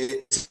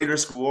it's a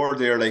risk reward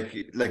there.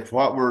 Like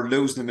what we're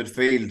losing in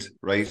midfield,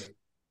 right?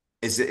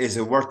 Is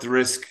it worth the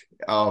risk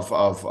of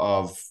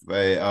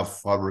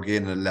what we're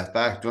gaining in left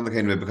back? Kind of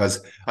way,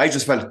 because I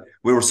just felt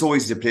we were so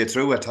easy to play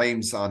through at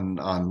times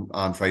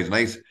on Friday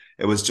night.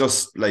 It was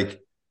just like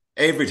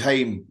every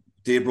time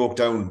they broke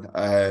down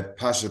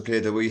passionate play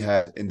that we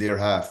had in their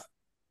half,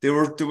 there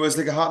was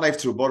like a hot knife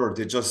through butter.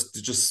 They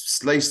just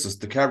sliced us.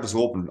 The carved us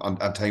open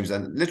at times,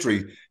 and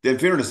literally, in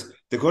fairness,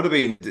 they could have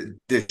been.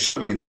 They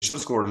should have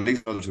scored at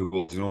least another 2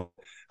 goals, And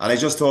I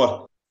just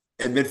thought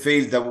in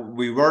midfield that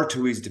we were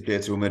too easy to play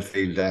through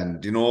midfield,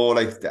 and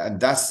and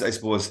that's, I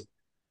suppose,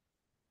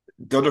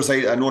 the other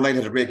side. I know Knight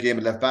had a great game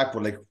at left back,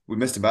 but like we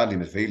missed him badly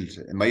in midfield,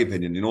 in my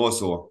opinion.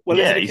 So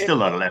he's still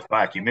not a left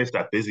back. He missed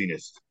that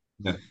busyness.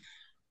 Yeah.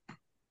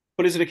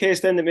 But is it a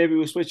case then that maybe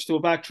we switch to a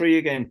back 3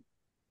 again?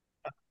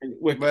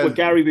 With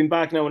Gary being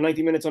back now and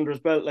 90 minutes under his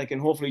belt, like, and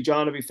hopefully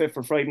John will be fit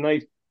for Friday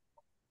night.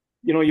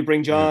 You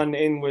bring John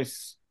in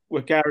with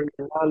Gary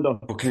and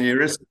Ronaldo. But can you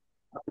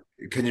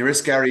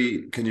risk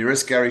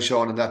Gary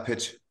Shawn in that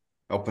pitch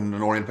up in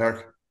Orient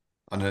Park?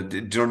 And do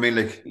you know what I mean?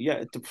 Like,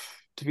 yeah,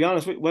 to be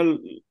honest, well,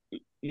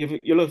 you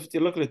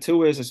look at it 2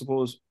 ways, I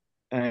suppose.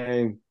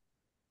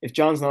 If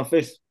John's not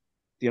fit,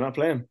 do you not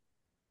play him?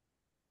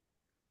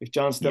 If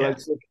John's still out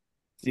sick,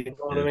 do you know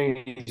what I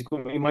mean?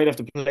 He might have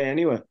to play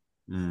anyway.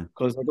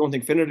 Because I don't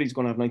think Finnerty's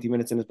going to have 90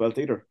 minutes in his belt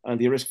either, and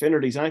you risk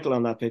Finnerty's ankle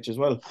on that pitch as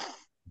well.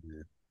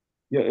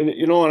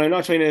 And I'm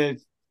not trying to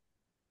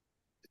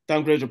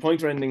downgrade your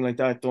point or anything like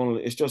that, Donald.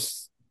 It's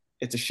just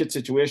it's a shit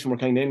situation we're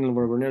kind of in,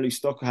 where we're nearly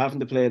stuck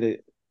having to play the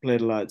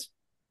lads.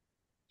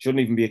 Shouldn't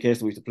even be a case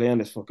that we have to play on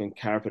this fucking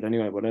carpet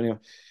anyway. But anyway,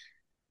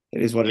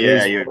 it is what it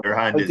is. Yeah, your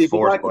hand is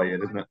forced by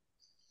it, isn't it?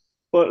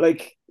 But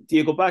like, do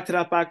you go back to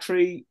that back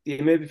 3? Do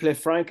you maybe play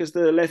Frank as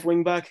the left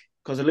wing back?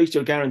 Because at least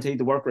you're guaranteed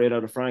the work rate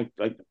out of Frank.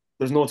 Like,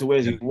 there's no 2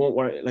 ways he won't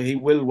work. Like, he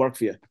will work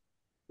for you.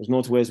 There's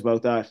no 2 ways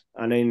about that.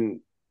 And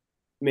then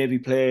maybe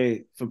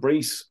play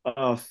Fabrice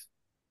off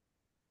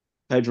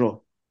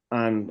Pedro,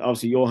 and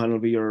obviously Johan will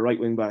be your right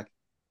wing back,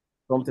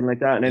 something like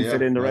that, and then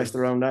fit in the rest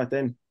around that.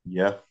 Then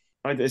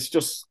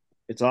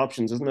it's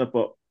options, isn't it?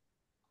 But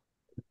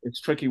it's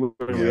tricky where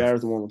we are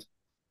at the moment.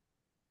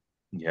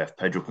 Yeah, if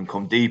Pedro can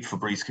come deep,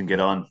 Fabrice can get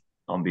on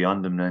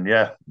beyond him, then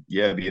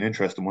it'd be an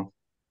interesting one.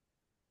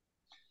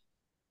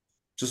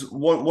 Just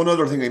one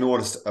other thing I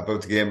noticed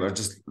about the game, or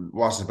just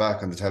watching it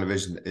back on the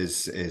television,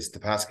 is the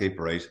pass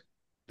keeper, right?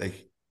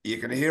 Like, you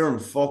can hear him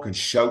fucking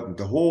shouting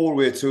the whole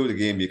way through the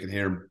game. You can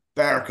hear him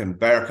barking,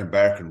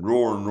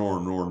 roaring,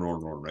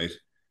 right?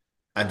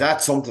 And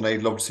that's something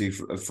I'd love to see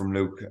from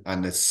Luke,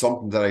 and it's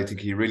something that I think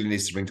he really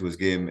needs to bring to his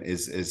game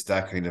is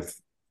that kind of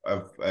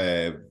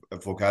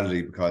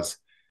vocality, because,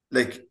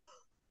 like,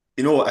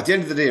 at the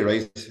end of the day,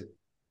 right,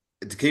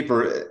 the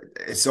keeper,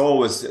 it's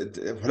always,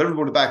 whatever we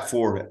go to back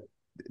 4,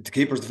 the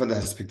keeper's the fella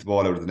that has to pick the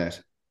ball out of the net.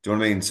 Do you know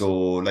what I mean? So,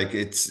 like,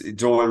 it's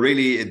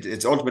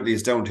ultimately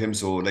it's down to him.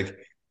 So, like,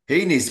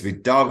 he needs to be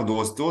dogging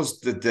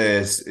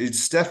it's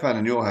Stefan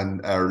and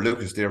Johan or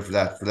Lucas there for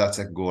that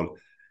second goal.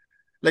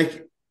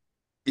 Like,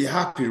 you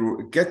happy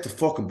to get the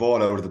fucking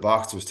ball out of the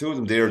box. There was two of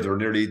them there. They were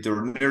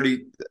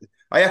nearly.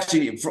 I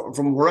actually,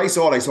 from where I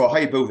saw a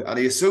hype out, and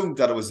I assumed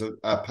that it was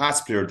a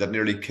pass player that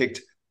nearly kicked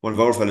one of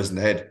our fellas in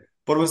the head,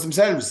 but it was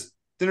themselves.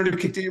 They nearly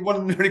kicked the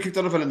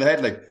other fella in the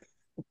head. Like,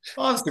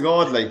 honest to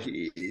God, like,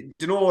 you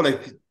know,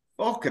 like,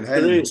 fucking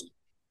hell,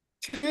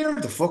 clear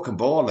the fucking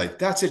ball. Like,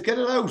 that's it. Get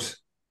it out.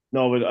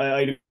 No, but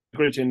I agree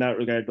with you in that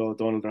regard, though,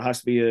 Donald. There has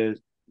to be a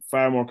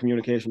far more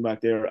communication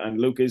back there,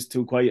 and Luke is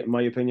too quiet, in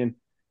my opinion.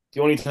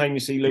 The only time you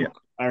see Luke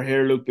or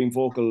hear Luke being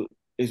vocal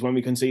is when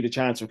we concede a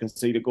chance or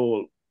concede a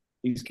goal.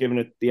 He's giving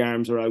it the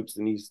arms are out,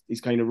 and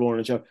he's kind of roaring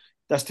and shouting.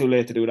 That's too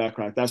late to do that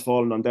crack. That's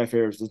falling on deaf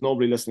ears. There's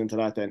nobody listening to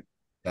that then.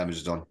 Damage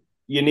is done.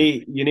 You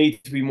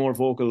need to be more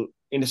vocal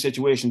in the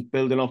situations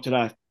building up to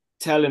that,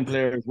 telling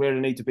players where they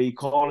need to be,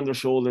 calling their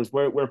shoulders,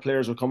 where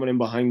players are coming in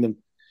behind them.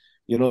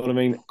 You know what I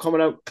mean? Coming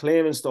out,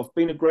 claiming stuff,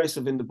 being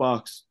aggressive in the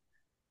box.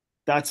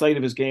 That side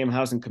of his game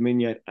hasn't come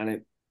in yet,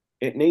 and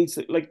it needs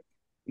to, like,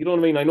 you know what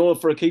I mean? I know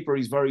for a keeper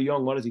he's very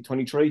young. What is he,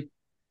 23?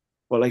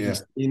 But like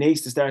he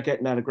needs to start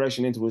getting that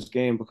aggression into his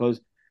game, because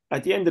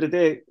at the end of the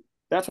day,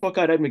 that's what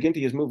got Ed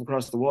McGinty his move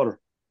across the water.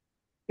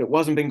 It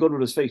wasn't being good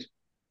with his feet.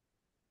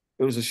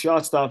 It was a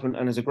shot stopping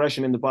and his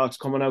aggression in the box,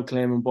 coming out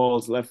claiming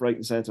balls left, right,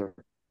 and centre.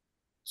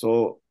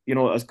 So, you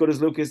know, as good as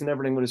Luke is and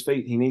everything with his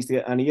feet, he needs to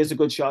get, and he is a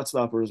good shot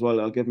stopper as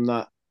well. I'll give him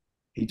that.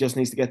 He just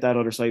needs to get that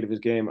other side of his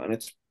game, and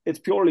it's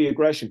purely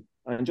aggression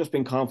and just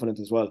being confident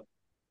as well.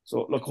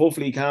 So, look,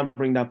 hopefully he can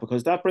bring that,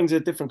 because that brings a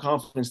different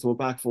confidence to a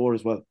back four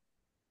as well.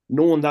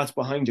 Knowing that's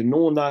behind you,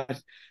 knowing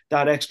that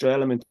extra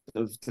element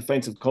of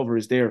defensive cover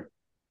is there,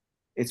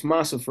 it's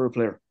massive for a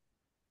player.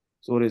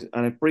 So it is,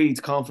 and it breeds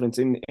confidence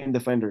in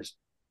defenders.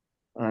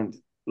 And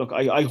look,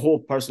 I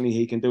hope personally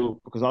he can do it,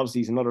 because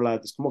obviously he's another lad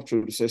that's come up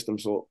through the system.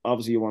 So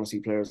obviously you want to see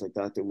players like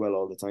that do well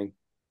all the time.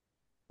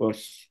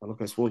 But look,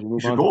 I suppose we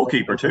move on. He's a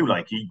goalkeeper too.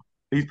 Like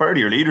he's part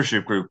of your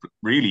leadership group.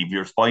 Really,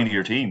 your spine of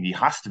your team. He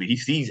has to be. He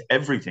sees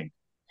everything.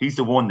 He's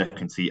the one that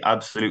can see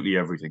absolutely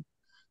everything.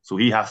 So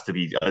he has to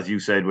be, as you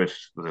said, was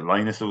it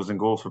Linus that was in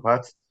goals for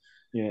Pats?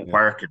 Yeah.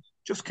 Barker.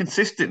 Just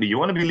consistently. You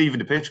want to be leaving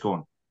the pitch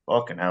going,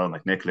 fucking hell,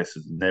 McNicholas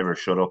has never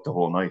shut up the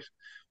whole night.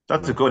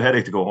 That's a good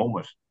headache to go home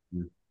with,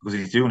 because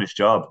he's doing his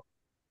job.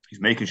 He's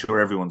making sure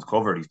everyone's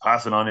covered. He's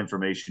passing on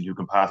information. You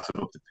can pass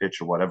it up the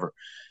pitch or whatever.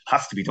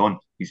 Has to be done.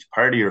 He's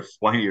part of your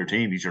spine of your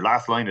team. He's your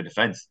last line of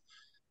defence.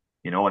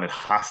 You know, and it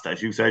has to,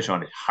 as you said,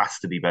 Sean, it has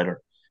to be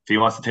better. If he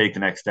wants to take the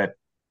next step,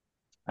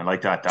 and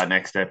like that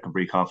next step can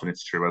bring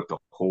confidence throughout the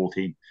whole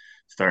team,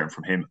 starting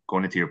from him,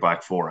 going into your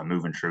back four and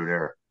moving through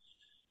there.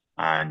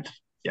 And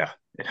yeah,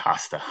 it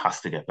has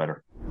to get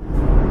better.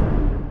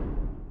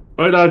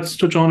 All right, lads,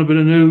 touch on a bit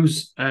of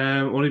news.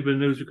 Only bit of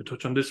news we could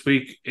touch on this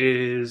week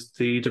is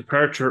the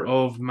departure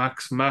of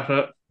Max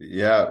Mata.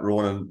 Yeah,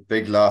 Ronan,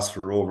 big loss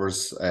for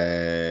Rovers.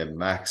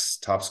 Max,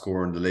 top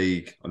scorer in the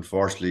league.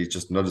 Unfortunately,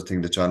 just another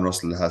thing that John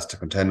Russell has to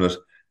contend with.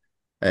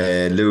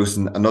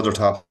 Losing another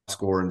top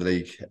scorer in the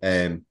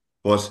league.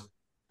 But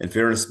in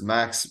fairness,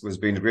 Max was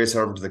being a great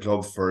servant to the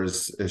club for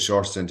his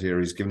short stint here.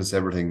 He's given us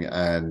everything,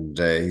 and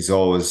he's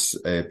always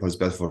put his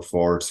best foot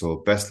forward. So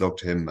best luck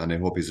to him, and I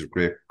hope he's a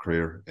great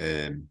career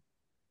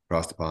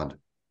across the pond.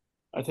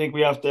 I think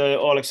we have to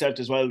all accept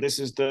as well, this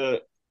is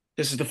the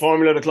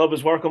formula the club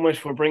is working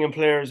with. We're bringing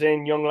players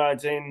in, young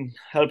lads in,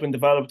 helping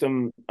develop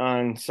them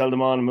and sell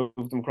them on and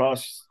move them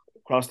across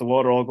the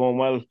water, all going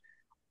well.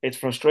 It's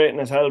frustrating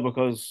as hell,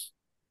 because,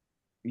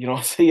 you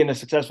know, seeing a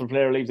successful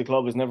player leave the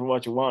club is never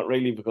what you want,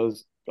 really,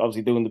 because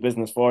obviously doing the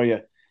business for you.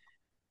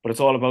 But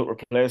it's all about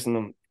replacing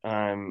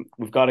them.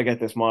 We've got to get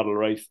this model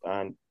right,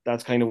 and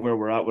that's kind of where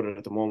we're at with it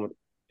at the moment.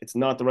 It's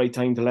not the right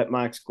time to let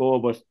Max go,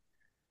 but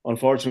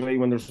unfortunately,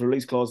 when there's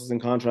release clauses in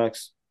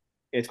contracts,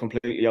 it's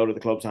completely out of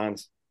the club's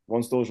hands.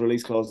 Once those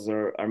release clauses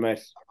are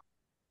met,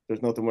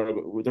 there's nothing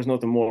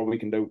more we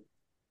can do.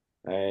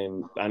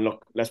 And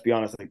look, let's be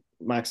honest, like,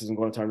 Max isn't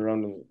going to turn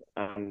around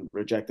and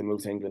reject the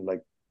move to England.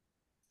 Like,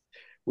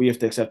 we have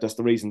to accept that's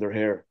the reason they're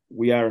here.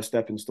 We are a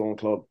stepping stone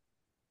club.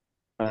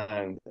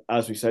 And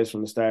as we said from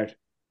the start,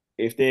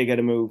 if they get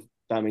a move,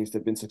 that means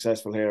they've been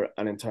successful here,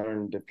 and in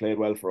turn, they've played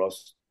well for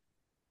us.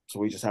 So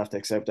we just have to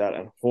accept that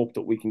and hope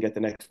that we can get the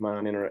next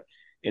man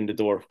in the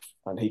door,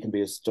 and he can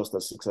be just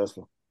as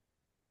successful.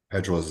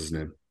 Pedro's his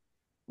name.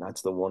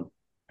 That's the one.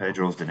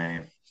 Pedro's the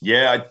name.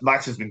 Yeah,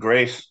 Max has been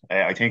great.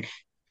 I think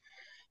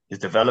his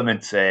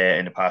development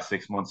in the past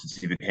 6 months since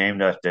he became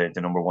the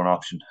number one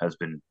option has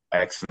been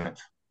excellent.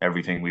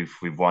 Everything we've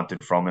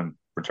wanted from him,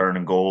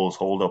 returning goals,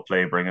 hold up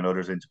play, bringing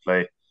others into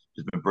play,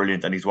 has been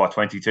brilliant. And he's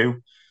 22.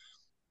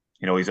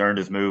 You know, he's earned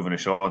his move, and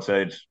as Sean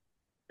said,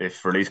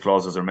 if release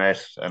clauses are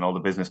met and all the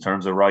business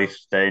terms are right,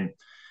 then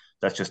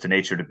that's just the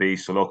nature of the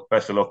beast. So look,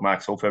 best of luck,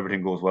 Max. Hope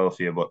everything goes well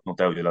for you, but no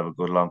doubt you'll have a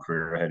good long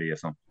career ahead of you,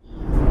 son.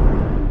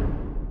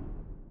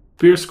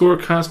 Beer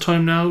Scorecast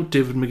time now.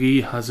 David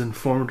McGee has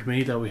informed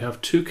me that we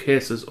have 2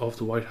 cases of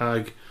the White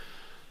Hag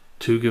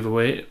to give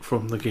away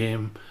from the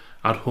game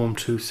at home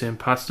to St.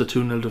 Pat's, the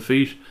 2-0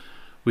 defeat.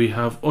 We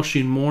have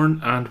Oisin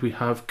Moran and we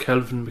have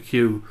Kelvin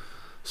McHugh.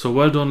 So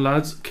well done,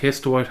 lads. Case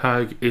the White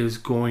Hag is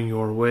going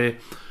your way.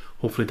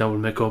 Hopefully that will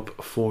make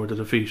up for the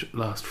defeat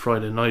last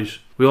Friday night.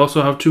 We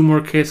also have 2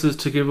 more cases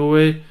to give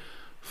away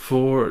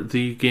for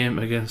the game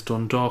against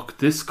Dundalk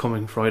this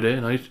coming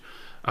Friday night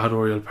at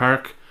Oriel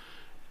Park.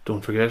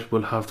 Don't forget,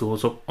 we'll have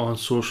those up on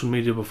social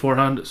media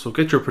beforehand, so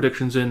get your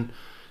predictions in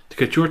to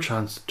get your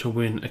chance to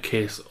win a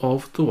case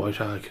of the White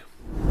Hag.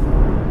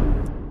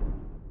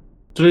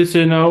 Today's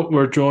day now,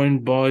 we're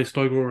joined by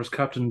Sligo Rovers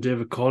captain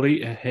David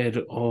Cawley ahead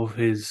of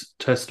his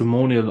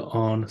testimonial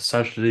on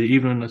Saturday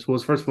evening. I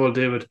suppose, first of all,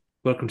 David,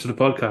 welcome to the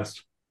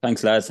podcast.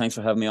 Thanks, lads. Thanks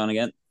for having me on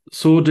again.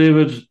 So,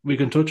 David, we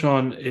can touch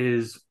on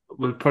is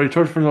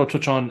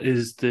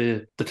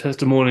the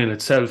testimonial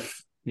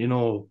itself. You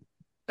know,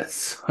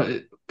 it's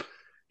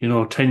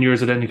 10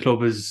 years at any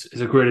club is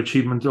a great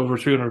achievement. Over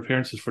 300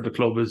 appearances for the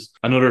club is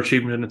another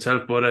achievement in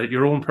itself. But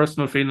your own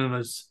personal feeling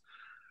is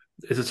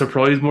a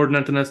surprise more than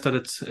anything else that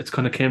it's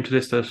kind of came to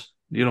this, that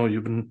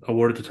you've been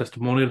awarded the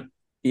testimonial.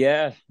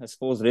 Yeah, I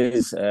suppose it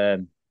is.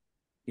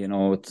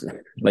 It's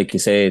like you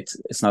say,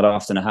 it's not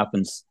often it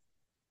happens,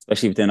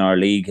 especially within our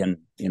league. And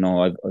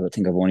I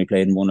think I've only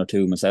played in 1 or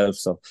 2 myself,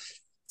 so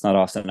it's not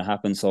often it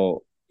happens.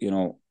 So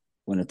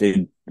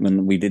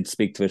when we did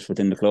speak to it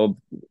within the club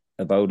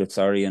about it,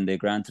 and they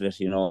granted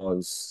it, I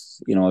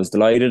was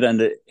delighted, and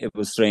it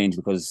was strange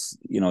because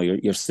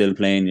you're still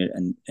playing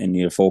and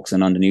you're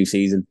focusing on the new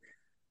season.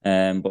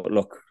 But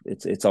look,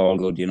 it's all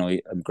good.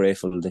 I'm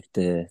grateful that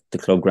the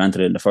club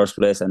granted it in the first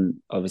place,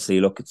 and obviously,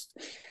 look,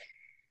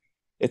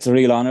 it's a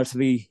real honour to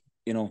be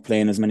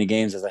playing as many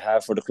games as I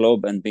have for the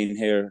club and being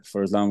here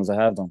for as long as I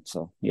have done.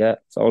 So yeah,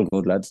 it's all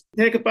good, lads.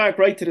 Take it back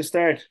right to the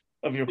start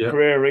of your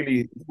career.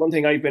 Really, one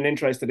thing I've been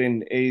interested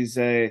in is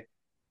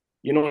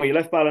you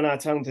left Ballina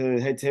Town to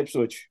head to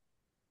Ipswich.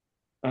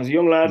 As a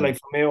young lad, like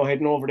from Mayo,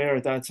 heading over there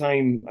at that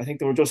time, I think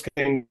they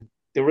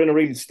were in a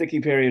really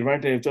sticky period,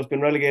 weren't they? They've just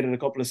been relegated a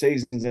couple of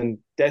seasons and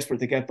desperate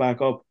to get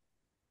back up.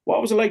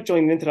 What was it like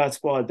joining into that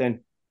squad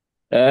then?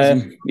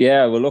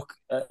 Well, look,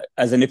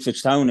 as an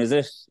Ipswich Town, is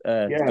it,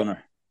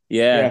 Gunnar?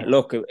 Yeah,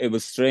 look, it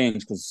was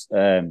strange because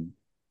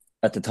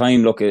at the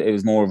time, look, it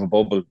was more of a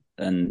bubble,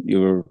 and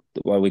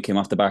we came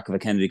off the back of a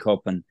Kennedy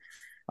Cup, and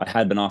I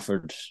had been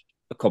offered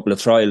a couple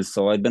of trials,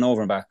 so I'd been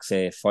over and back,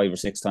 say, 5 or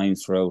 6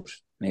 times throughout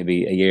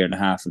maybe a year and a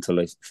half until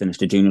I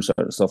finished the junior side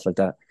and stuff like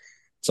that.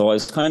 So I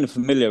was kind of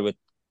familiar with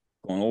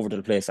going over to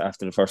the place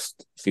after the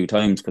first few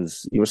times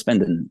because you were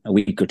spending a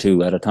week or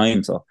 2 at a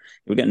time, so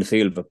you were getting the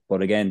feel of it.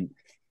 But again,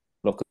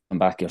 looking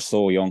back, you're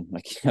so young.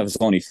 Like, I was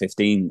only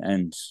 15,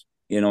 and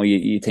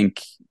you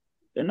think,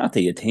 not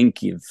that you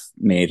think you've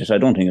made it. I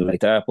don't think it's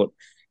like that, but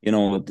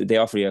they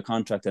offer you a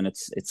contract, and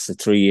it's a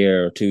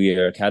 3-year or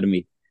 2-year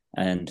academy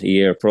and a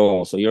year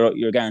pro, so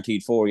you're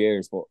guaranteed 4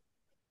 years. But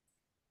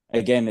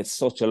again, it's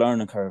such a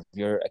learning curve.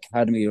 Your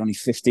academy, you're only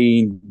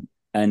 15,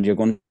 and you're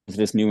going to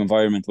this new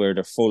environment where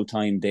they're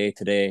full-time,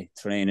 day-to-day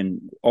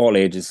training, all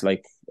ages.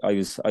 Like I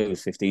was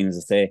 15, as I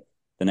say.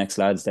 The next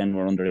lads then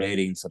were under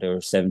 18, so they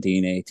were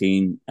 17,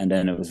 18, and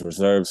then it was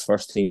reserves,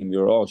 first team. You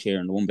were all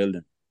sharing the one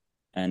building,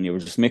 and you were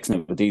just mixing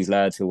it with these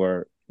lads who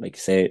were, like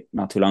you say,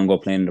 not too long ago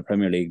playing in the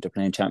Premier League. They're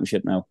playing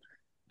Championship now,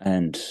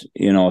 and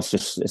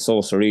it's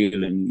so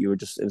surreal. And it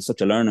was such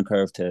a learning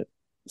curve to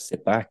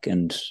sit back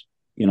and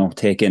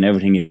take in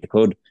everything you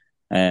could.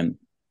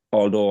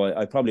 Although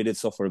I probably did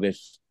suffer a bit,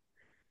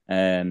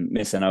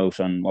 missing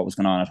out on what was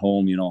going on at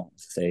home.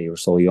 Say you were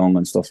so young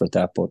and stuff like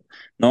that. But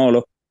no,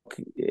 look,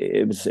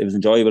 it was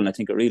enjoyable, and I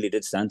think it really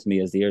did stand to me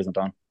as the years went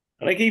on.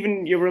 Like,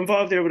 even you were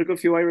involved there with a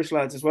good few Irish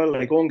lads as well,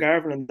 like Owen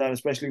Garvin and that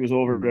especially was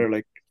over there.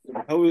 Like,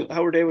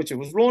 how were they with you?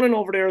 Was Ronan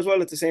over there as well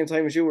at the same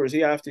time as you, or is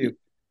he after you?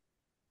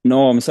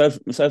 No, myself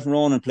and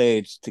Ronan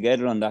played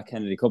together on that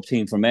Kennedy Cup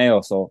team for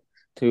Mayo, so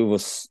 2 of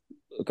us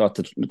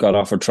got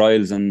offered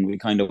trials, and we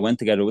kind of went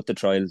together with the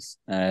trials.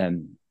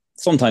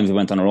 Sometimes we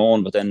went on our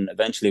own, but then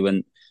eventually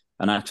when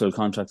an actual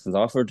contract was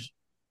offered,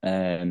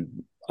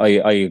 I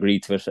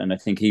agreed to it, and I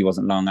think he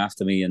wasn't long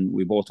after me, and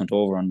we both went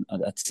over at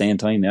the same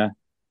time. Yeah.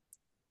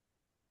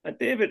 And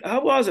David,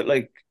 how was it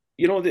like?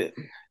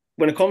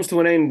 When it comes to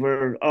an end,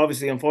 where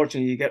obviously,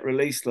 unfortunately, you get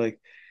released. Like,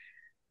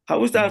 how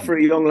was that for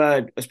a young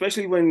lad,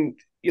 especially when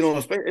in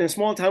a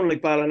small town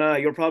like Ballina,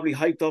 you're probably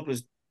hyped up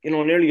as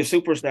nearly a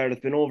superstar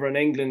that's been over in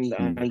England,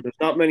 and there's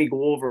not many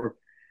go over.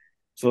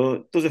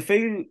 So does it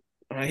feel?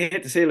 I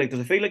hate to say, does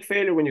it feel like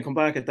failure when you come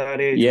back at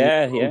that age?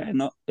 Yeah.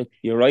 No,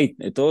 you're right.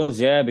 It does,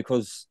 yeah,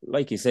 because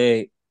like you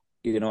say,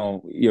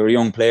 you're a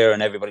young player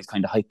and everybody's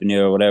kind of hyping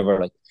you or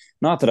whatever. Like,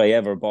 not that I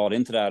ever bought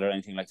into that or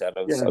anything like that.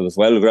 I was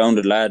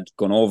well-grounded lad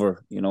going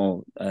over.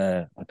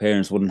 My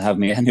parents wouldn't have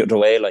me any other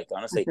way, like,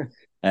 honestly.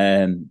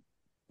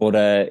 But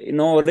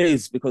it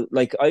is because,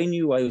 like, I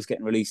knew I was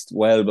getting released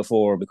well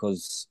before,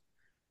 because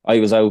I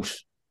was out.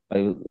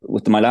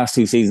 With my last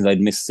 2 seasons, I'd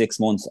missed 6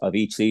 months of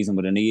each season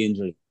with a knee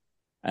injury.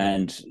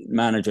 And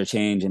manager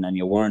changing, and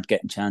you weren't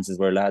getting chances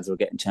where lads were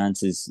getting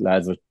chances.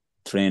 Lads were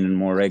training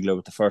more regular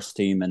with the first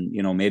team, and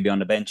maybe on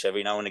the bench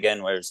every now and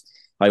again, whereas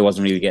I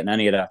wasn't really getting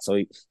any of that. So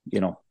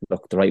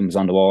look, the writing was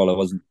on the wall.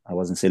 I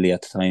wasn't silly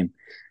at the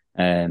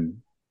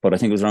time. but I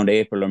think it was around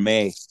April or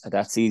May of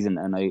that season,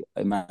 and I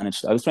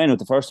managed. I was training with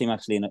the first team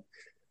actually, and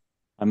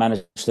I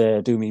managed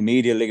to do my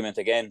medial ligament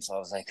again. So I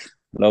was like,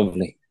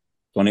 lovely.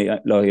 Only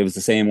it was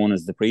the same one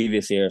as the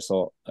previous year,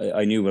 so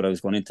I knew what I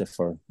was going into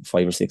for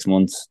 5 or 6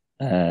 months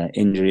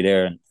injury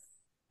there, and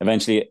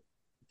eventually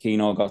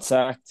Keano got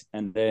sacked,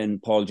 and then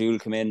Paul Jewell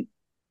came in.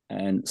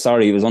 And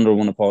sorry, he was under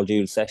one of Paul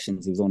Jewell's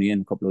sessions. He was only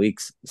in a couple of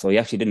weeks, so he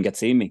actually didn't get to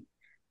see me.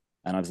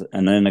 And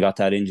then I got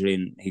that injury,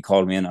 and he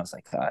called me in. I was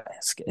like,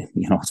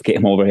 it's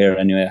game over here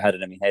anyway. I had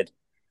it in my head.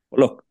 But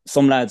look,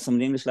 some of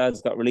the English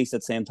lads got released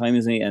at the same time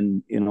as me,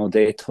 and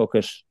they took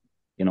it.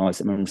 I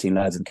remember seeing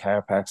lads in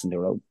car parks, and they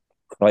were out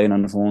crying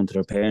on the phone to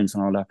their parents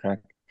and all that crack.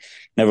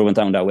 Never went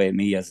down that way.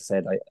 Me, as I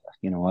said,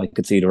 I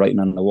could see the writing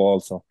on the wall,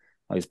 so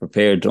I was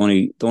prepared. The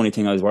only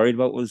thing I was worried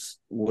about was,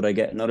 would I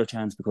get another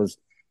chance, because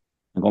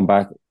I'm going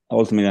back.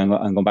 Ultimately,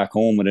 I'm going back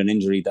home with an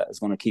injury that is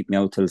going to keep me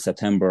out till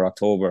September,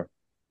 October.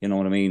 You know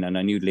what I mean? And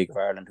I knew the League of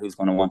Ireland, who's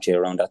going to want you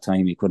around that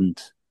time. You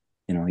couldn't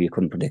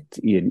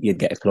predict you'd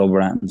get a club or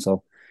anything.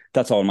 So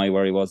that's all my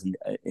worry was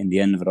in the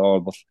end of it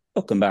all. But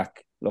looking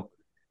back,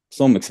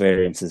 some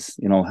experiences,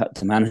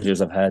 the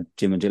managers I've had,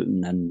 Jim and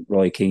Gilton and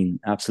Roy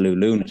Keane, absolute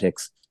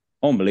lunatics,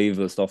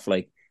 unbelievable stuff.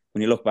 Like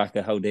when you look back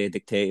at how they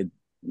but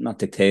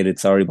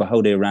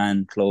how they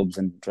ran clubs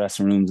and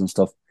dressing rooms and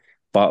stuff,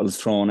 bottles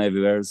thrown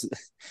everywhere, it's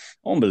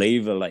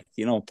unbelievable.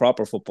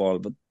 Proper football.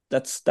 But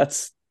that's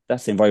the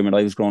environment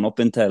I was growing up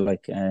into.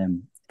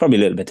 Probably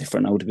a little bit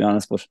different now, to be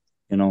honest. But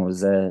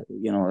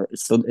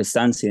it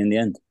stands here in the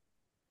end.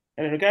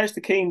 And in regards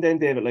to Keane, then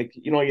David,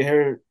 you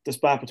hear the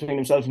spat between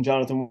himself and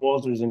Jonathan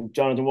Walters on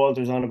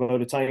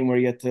about a time where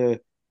he had to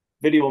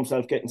video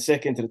himself getting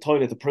sick into the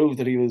toilet to prove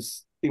that he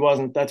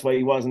wasn't. That's why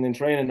he wasn't in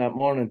training that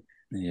morning.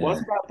 Yeah.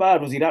 Was it that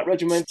bad? Was he that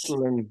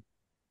regimental?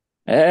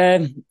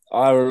 And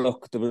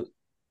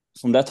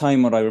from that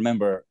time, what I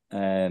remember,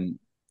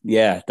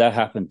 that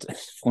happened.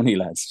 Funny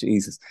lads,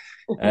 Jesus.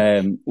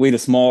 We had a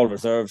small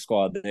reserve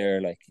squad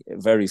there,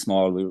 very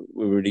small. We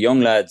were the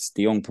young lads,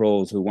 the young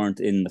pros who weren't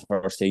in the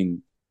first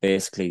team,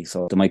 basically.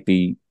 So there might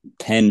be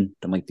 10,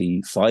 there might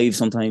be 5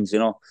 sometimes,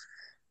 But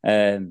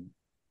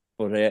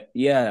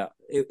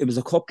it was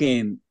a cup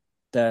game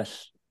that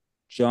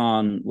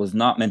John was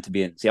not meant to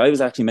be in. See, I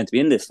was actually meant to be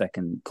in this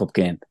second cup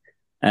game,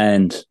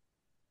 and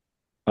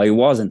I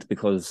wasn't,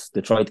 because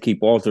they tried to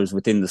keep Walters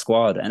within the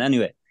squad. And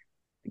anyway,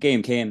 the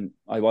game came,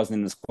 I wasn't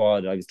in the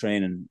squad. I was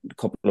training, a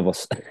couple of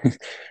us,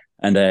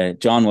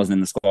 and John wasn't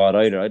in the squad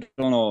either. I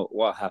don't know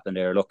what happened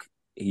there. Look,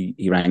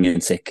 he rang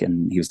in sick,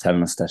 and he was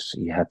telling us that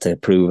he had to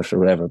prove it or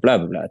whatever, blah,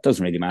 blah, blah. It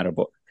doesn't really matter.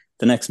 But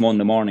the next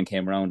Monday morning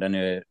came around,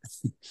 and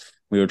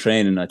we were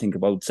training, I think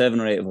about 7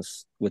 or 8 of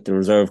us with the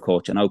reserve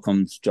coach, and out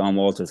comes John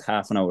Walters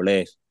half an hour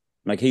late.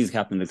 He's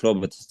captain of the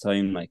club at the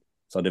time,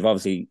 so they've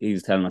obviously, he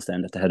was telling us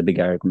then that they had a big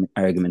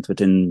argument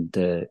within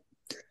the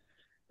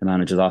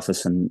manager's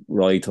office, and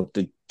Roy took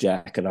the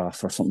jacket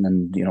off or something,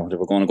 and they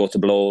were going to go to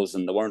blows,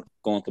 and they weren't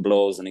going to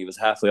blows, and he was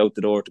halfway out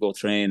the door to go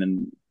train,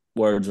 and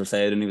words were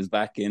said, and he was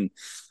back in.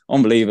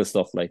 Unbelievable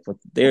stuff. But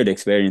they're the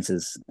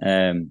experiences.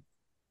 Roy,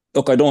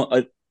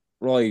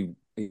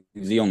 he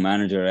was a young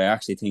manager. I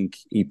actually think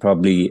he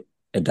probably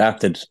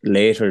adapted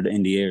later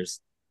in the years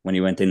when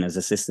he went in as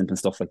assistant and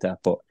stuff like that.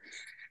 But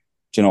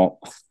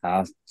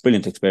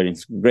brilliant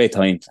experience, great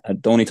time.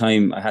 The only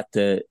time I had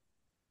to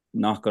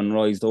knock on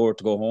Roy's door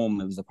to go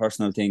home, it was a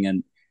personal thing,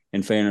 and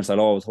in fairness, I'll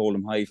always hold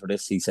him high for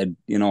this. He said,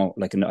 I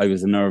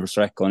was a nervous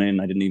wreck going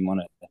in. I didn't even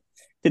want to.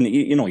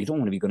 You don't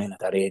want to be going in at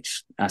that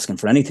age asking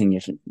for anything.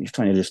 You're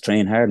trying to just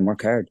train hard and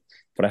work hard.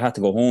 But I had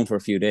to go home for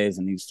a few days,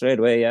 and he was straight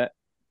away,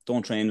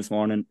 don't train this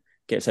morning.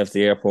 Get yourself to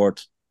the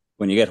airport.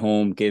 When you get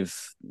home, give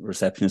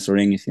receptionist a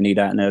ring if you need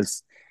anything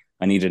else.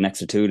 I needed an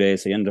extra 2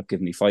 days, so he ended up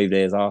giving me 5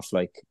 days off,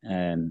 that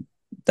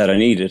I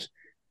needed.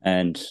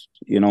 And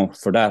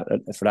for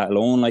that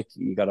alone,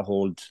 you got to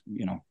hold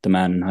the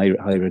man in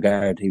high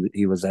regard.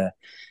 He was a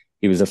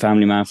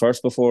family man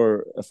first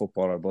before a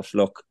footballer. But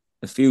look,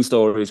 a few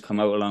stories come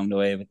out along the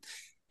way with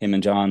him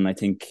and John. I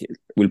think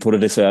we'll put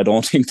it this way: I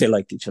don't think they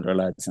liked each other,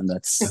 lads, and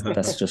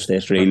that's just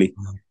it, really.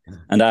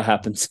 And that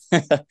happens.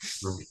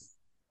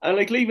 And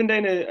leaving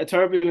then a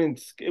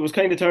turbulent, it was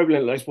kind of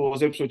turbulent, I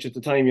suppose, Ipswich at the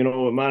time,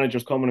 with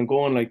managers coming and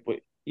going, but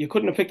you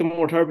couldn't have picked a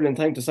more turbulent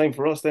time to sign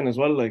for us then as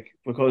well,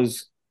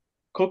 because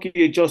Cookie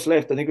had just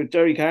left. I think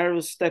Jerry Carr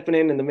was stepping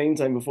in the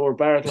meantime before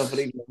Barraclough had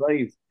even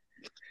arrived.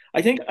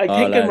 I think I'm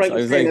right. I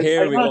was like,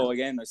 here we go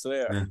again, I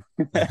swear.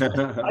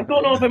 I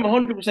don't know if I'm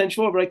 100%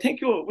 sure, but I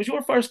think was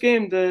your first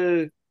game,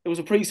 it was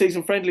a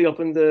pre-season friendly up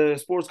in the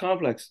sports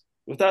complex.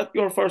 Was that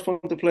your first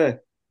one to play?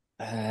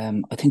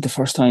 I think the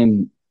first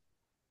time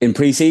in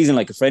pre-season,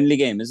 a friendly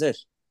game, is it?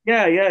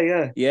 Yeah.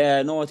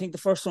 Yeah, no, I think the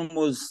first one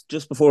was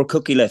just before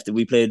Cookie left.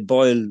 We played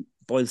Boyle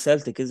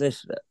Celtic, is it?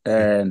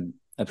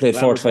 I played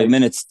 45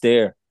 minutes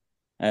there.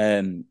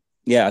 I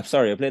played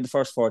the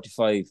first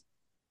 45,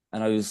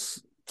 and I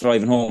was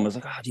driving home. I was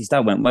like, geez,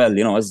 that went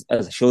well, as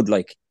I should.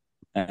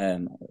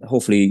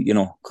 Hopefully,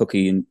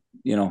 Cookie,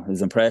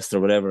 is impressed or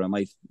whatever. I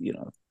might,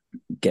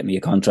 get me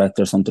a contract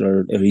or something,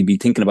 or he'd be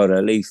thinking about it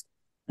at least.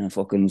 And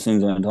fucking as soon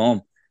as I went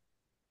home,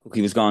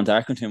 he was gone to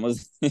Accrington,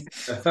 wasn't he?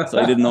 So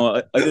I didn't know.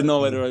 I didn't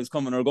know whether I was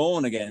coming or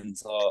going again.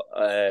 So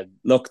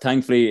look,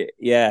 thankfully,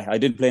 yeah, I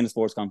did play in the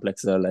sports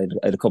complex. I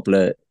had a couple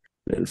of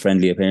little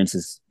friendly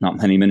appearances, not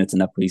many minutes in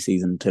that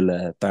pre-season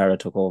until Barra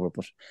took over.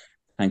 But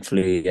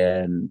thankfully,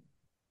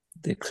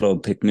 the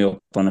club picked me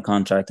up on a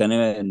contract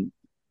anyway and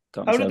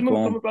got How did myself the move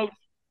going. come about,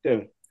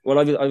 David? Well,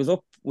 I was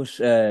up with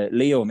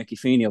Leo Mickey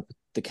Feeney up at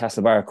the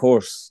Castlebar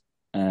course,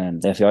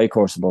 the FAI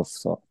course above.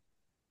 So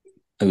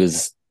I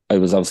was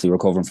obviously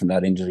recovering from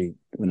that injury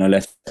when I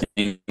left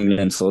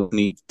England, so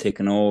me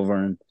taking over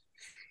and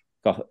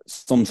got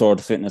some sort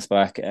of fitness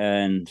back.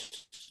 And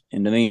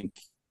in the mean,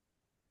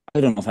 I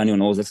don't know if anyone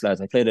knows this,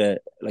 lads. I played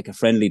a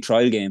friendly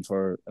trial game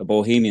for a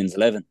Bohemians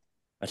 11,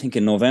 I think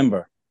in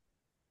November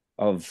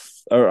or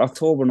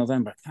October,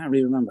 November. I can't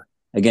really remember,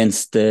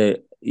 against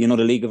the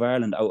League of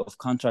Ireland out of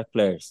contract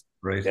players.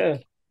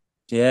 Right.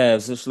 Yeah, it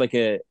was just like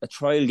a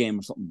trial game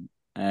or something.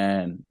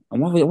 And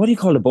what do you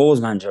call the Bows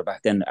manager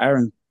back then?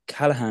 Aaron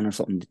Callahan or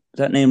something. Does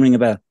that name ring a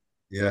bell?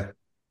 Yeah.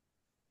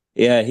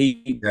 Yeah,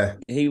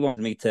 he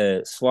wanted me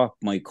to swap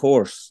my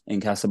course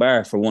in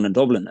Castlebar for one in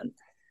Dublin, and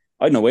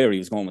I don't know where he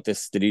was going with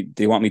this. Did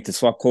he want me to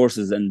swap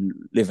courses and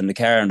live in the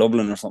car in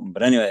Dublin or something?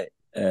 But anyway,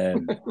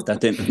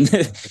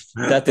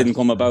 that didn't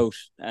come about.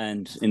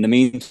 And in the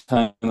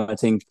meantime, I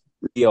think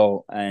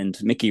Leo and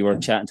Mickey were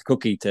chatting to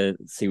Cookie to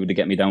see would they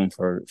get me down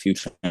for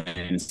future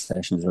training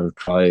sessions or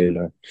trial,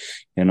 or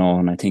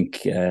and I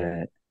think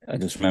I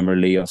just remember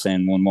Leo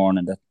saying one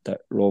morning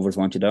that Rovers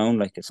want you down.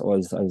 Like, so I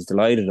was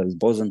delighted. I was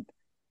buzzing.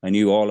 I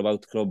knew all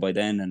about the club by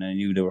then, and I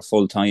knew they were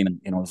full time,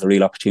 and it was a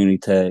real opportunity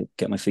to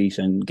get my feet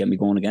and get me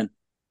going again.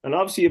 And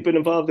obviously, you've been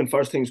involved in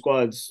first team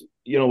squads,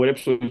 with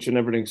Ipswich and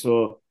everything.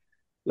 So,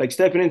 like,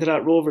 stepping into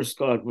that Rovers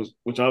squad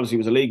which obviously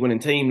was a league winning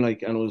team,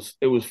 like, and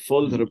it was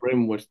full to the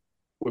brim with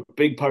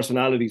big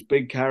personalities,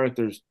 big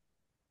characters,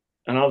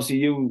 and obviously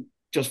you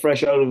just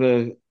fresh out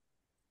of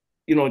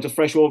just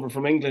fresh over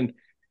from England.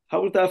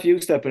 How was that for you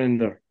stepping in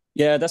there?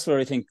 Yeah, that's where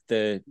I think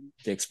the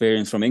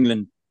experience from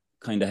England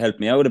kind of helped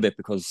me out a bit,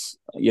 because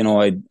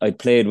I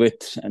played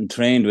with and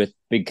trained with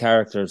big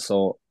characters,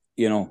 so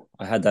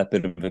I had that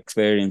bit of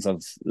experience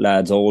of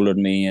lads older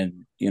than me,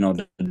 and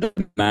the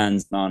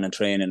demands on and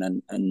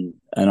training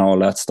and all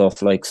that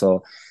stuff. Like,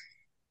 so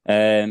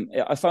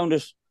I found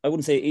it, I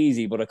wouldn't say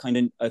easy, but I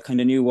kind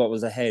of knew what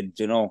was ahead.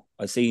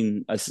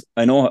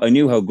 I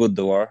knew how good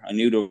they were. I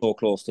knew they were so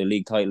close to a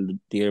league title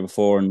the year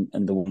before, and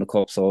they won the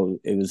cup. So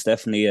it was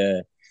definitely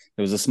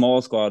it was a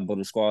small squad, but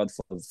a squad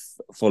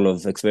full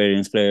of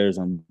experienced players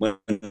and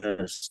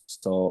winners.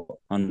 So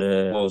on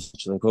the most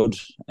which I could,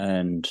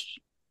 and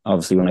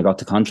obviously when I got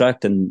the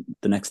contract, and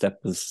the next step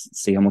was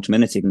see how much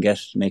minutes you can get,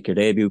 make your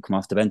debut, come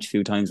off the bench a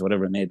few times,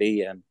 whatever it may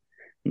be. And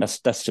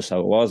that's just how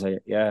it was. I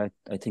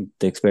think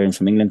the experience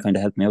from England kind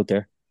of helped me out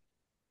there.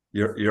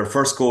 Your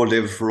first goal,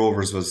 David, for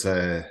Rovers was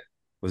a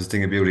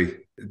thing of beauty.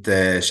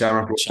 The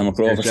Shamrock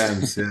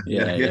Rovers.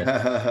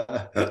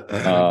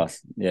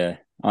 Yeah.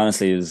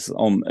 Honestly, it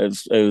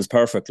was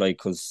perfect. Like,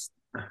 because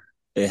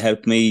it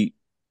helped me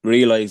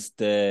realize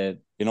the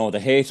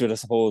hatred, I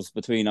suppose,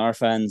 between our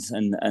fans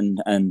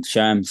and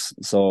Shams.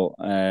 So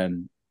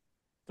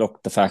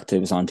look, the fact it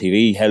was on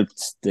TV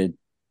helped. It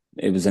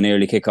was an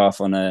early kickoff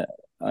on a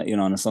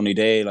sunny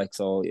day, like,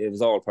 so it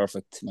was all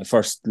perfect. My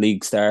first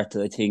league start,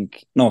 I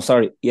think. No,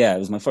 sorry, yeah, it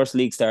was my first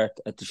league start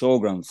at the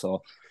showground.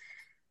 So,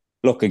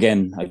 look,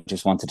 again, I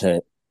just wanted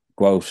to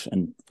go out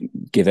and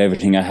give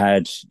everything I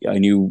had. I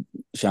knew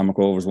Shamrock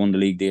Rovers won the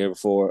league the year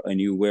before. I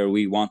knew where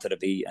we wanted to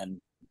be,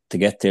 and to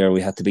get there,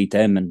 we had to beat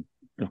them. And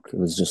look, it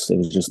was just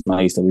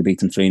nice that we beat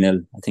them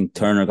 3-0. I think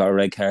Turner got a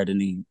red card,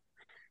 and he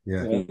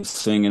was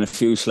swinging a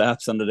few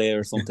slaps on the day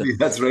or something. Yeah,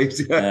 that's right.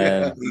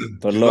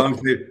 But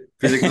look,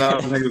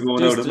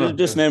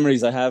 just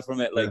memories I have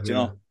from it, like,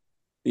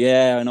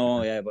 Yeah, I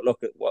know. Yeah, but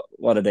look,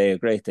 what a day, a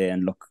great day,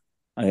 and look,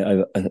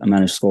 I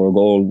managed to score a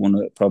goal, one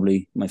of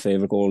probably my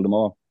favourite goal of them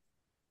all.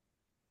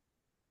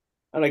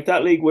 And like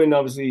that league win,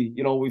 obviously,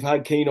 we've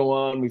had Keno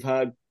on, we've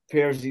had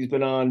Piercy's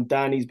been on,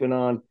 Danny's been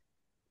on.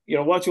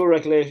 What's your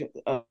recollection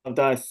of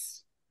that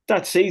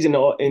season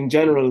in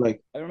general?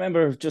 Like, I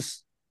remember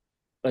just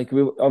like,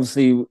 we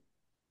obviously,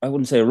 I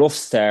wouldn't say a rough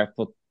start,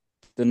 but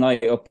the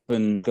night up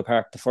in the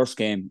park, the first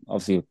game,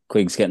 obviously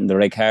Quiggs getting the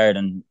red card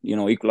and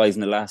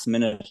equalising the last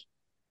minute.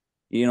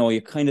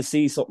 You kind of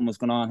see something was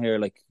going on here.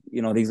 Like,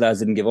 these lads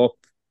didn't give up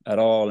at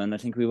all, and I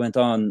think we went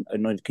on. I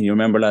don't know, can you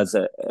remember, lads,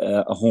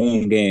 a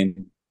home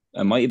game?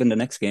 It might have been the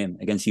next game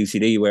against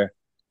UCD, where I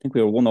think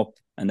we were 1-up,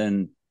 and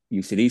then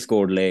UCD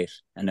scored late,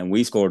 and then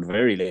we scored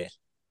very late.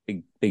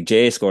 Big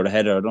J scored a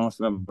header. I don't know if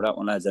you remember that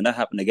one, lads. And that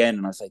happened again,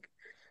 and I was like,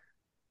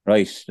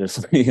 right,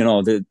 there's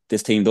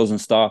this team doesn't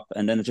stop.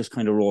 And then it just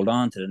kind of rolled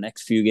on to the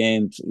next few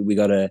games. We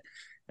got a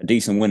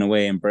decent win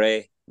away in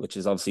Bray, which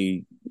is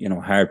obviously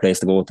hard place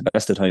to go at the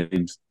best of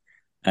times.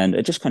 And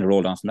it just kind of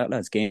rolled on from that,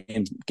 lads,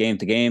 game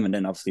to game. And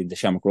then obviously the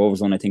Shamrock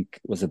Rovers one, I think,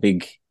 was a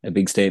big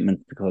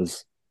statement,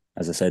 because,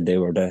 as I said, they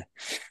were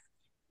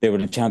they were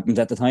the champions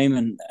at the time,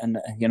 and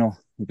you know,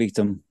 we beat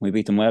them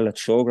well at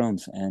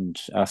showgrounds, and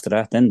after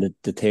that then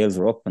the tails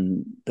were up,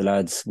 and the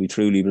lads, we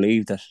truly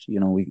believed that, you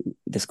know,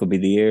 this could be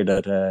the year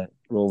that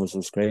Rovers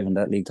was craving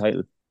that league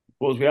title.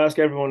 Suppose we ask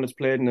everyone that's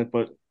played in it,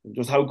 but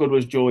just how good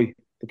was Joey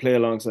to play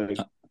alongside?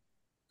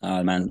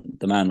 Man,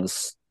 the man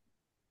was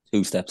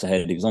 2 steps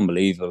ahead. He was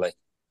unbelievable. Like,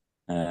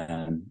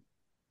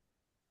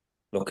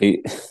 look,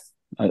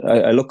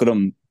 I look at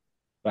him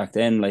back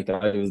then, like,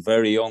 I was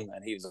very young,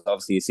 and he was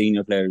obviously a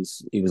senior player.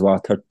 He was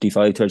what,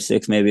 35,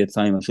 36 maybe at the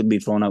time. I shouldn't be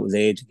throwing out his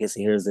age in case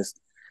he hears this.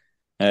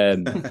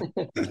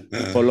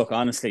 But look,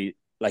 honestly,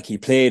 like, he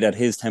played at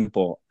his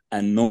tempo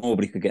and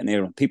nobody could get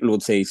near him. People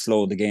would say he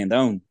slowed the game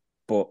down,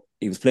 but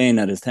he was playing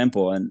at his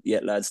tempo, and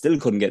yet lads still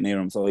couldn't get near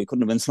him, so he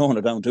couldn't have been slowing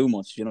it down too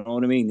much. You know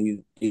what I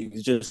mean? He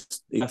was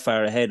just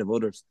far ahead of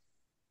others,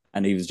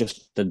 and he was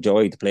just a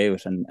joy to play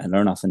with and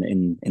learn off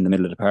in the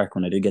middle of the park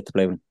when I did get to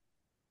play with him.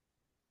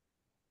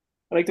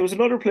 Like, there was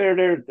another player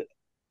there,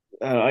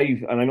 I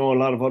know a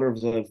lot of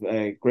others have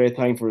a great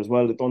time for as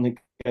well, that don't think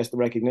gets the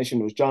recognition,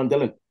 was John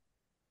Dillon.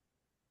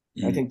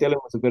 I think Dillon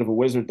was a bit of a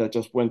wizard that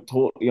just went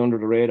totally under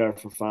the radar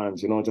for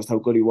fans, you know, just how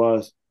good he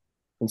was.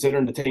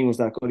 Considering the team was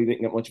that good, he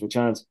didn't get much of a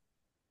chance.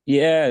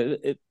 Yeah,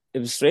 it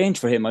was strange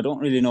for him. I don't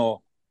really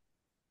know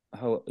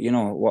how, you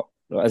know, what,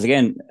 as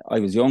again, I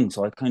was young,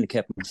 so I kind of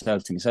kept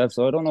myself to myself.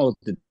 So I don't know,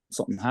 did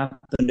something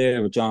happen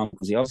there with John,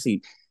 because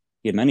he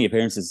had many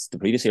appearances the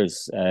previous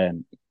years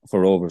for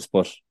Rovers,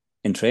 but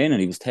in training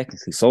he was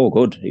technically so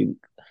good. He'd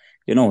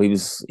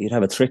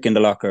have a trick in the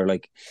locker,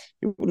 like,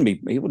 he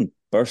wouldn't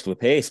burst with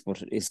pace,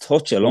 but his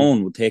touch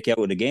alone would take you out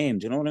of the game.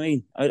 Do you know what I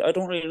mean? I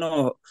don't really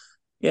know.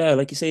 Yeah,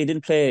 like you say, he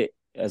didn't play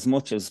as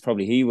much as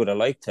probably he would have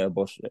liked to,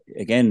 but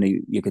again,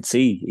 you could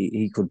see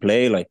he could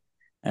play. Like,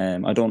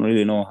 I don't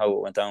really know how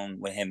it went down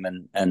with him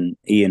and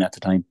Ian at the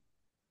time.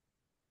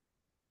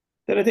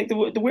 Then I think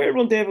the weird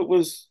one, David,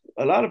 was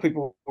a lot of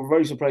people were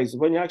very surprised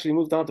when you actually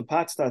moved on to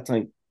Pats that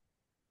time.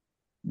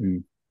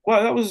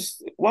 Well, that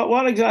was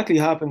what exactly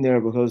happened there,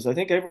 because I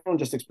think everyone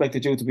just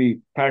expected you to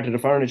be part of the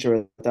furniture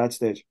at that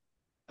stage.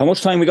 How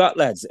much time we got,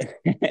 lads?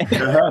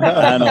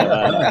 I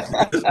know.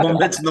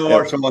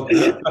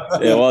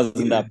 It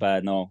wasn't that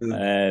bad, no.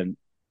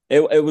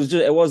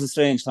 It was a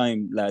strange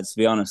time, lads, to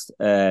be honest.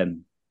 I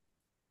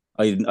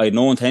had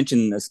no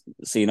intention of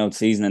seeing out the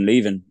season and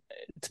leaving,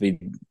 to be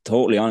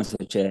totally honest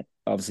with you.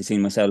 Obviously,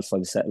 seeing myself, I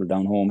was settled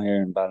down home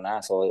here in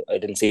Ballina, so I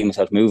didn't see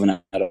myself moving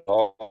at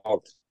all.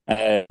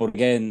 But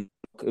again,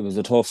 it was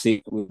a tough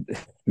season.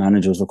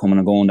 Managers were coming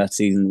and going that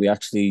season. We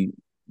actually,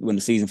 when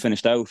the season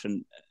finished out,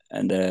 and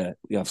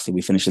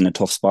we finished in a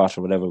tough spot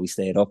or whatever, we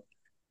stayed up.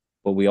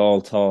 But we all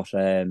thought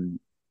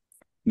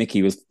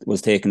Mickey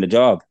was taking the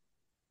job.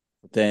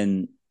 But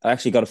then I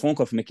actually got a phone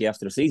call from Mickey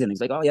after the season.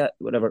 He's like, "Oh yeah,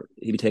 whatever,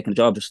 he'd be taking the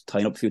job, just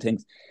tying up a few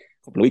things."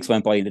 A couple of weeks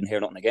went by and didn't hear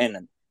nothing again.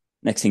 And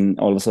next thing,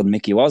 all of a sudden,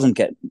 Mickey wasn't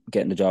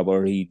getting the job,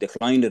 or he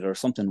declined it or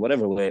something,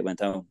 whatever way it went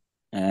down.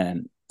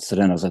 So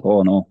then I was like,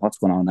 "Oh no, what's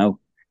going on now?"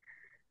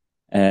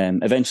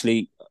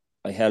 Eventually,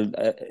 I held.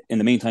 In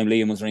the meantime,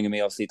 Liam was ringing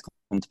me, obviously, to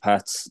come to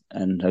Pats,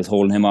 and I was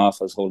holding him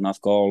off. I was holding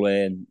off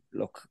Galway, and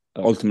look,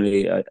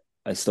 ultimately,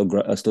 I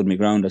stood my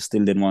ground. I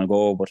still didn't want to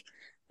go, but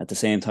at the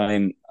same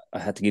time, I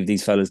had to give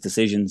these fellas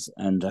decisions,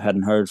 and I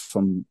hadn't heard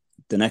from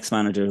the next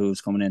manager who was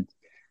coming in.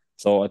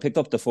 So I picked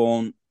up the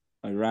phone.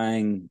 I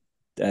rang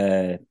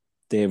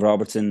Dave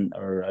Robertson,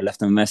 or I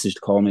left him a message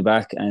to call me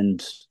back.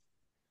 And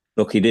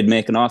look, he did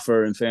make an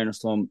offer, in fairness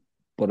to him,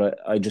 but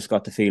I just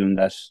got the feeling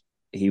that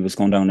he was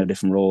going down a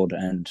different road,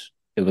 and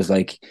it was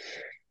like,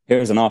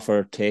 here's an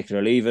offer, take it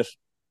or leave it.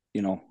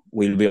 You know,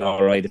 we'll be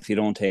all right if you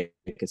don't take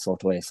it,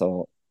 sort of way.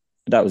 So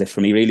that was it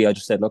for me, really. I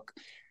just said, look,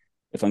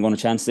 if I'm going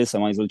to chance this, I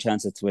might as well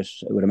chance it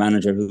with a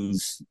manager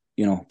who's,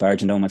 you know,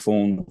 barging down my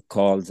phone with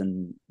calls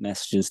and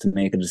messages to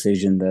make a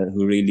decision,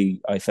 who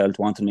really I felt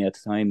wanted me at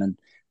the time. And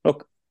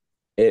look,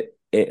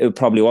 it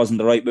probably wasn't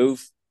the right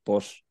move,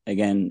 but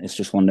again, it's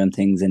just one of them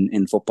things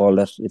in football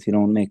that if you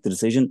don't make the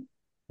decision,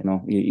 you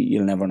know,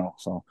 you'll never know.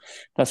 So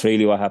that's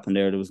really what happened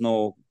there. There was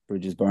no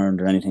bridges burned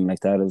or anything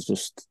like that. It was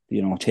just,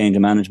 you know, change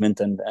of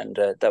management, and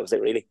that was it,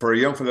 really. For a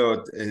young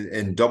fellow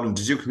in Dublin,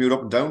 did you commute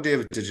up and down,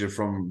 David? Did you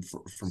from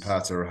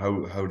Pats, or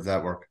how did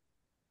that work?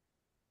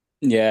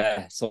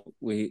 Yeah, so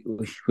we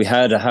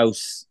had a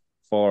house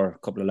for a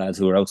couple of lads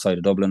who were outside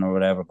of Dublin or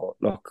whatever. But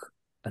look,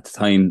 at the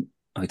time,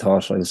 I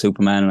thought I was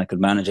Superman and I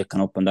could manage it,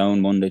 going up and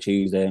down Monday,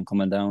 Tuesday, and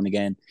coming down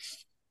again.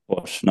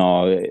 But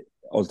no,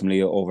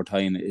 ultimately over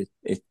time,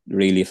 it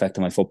really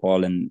affected my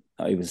football, and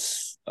I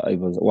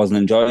wasn't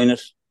enjoying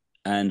it,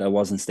 and I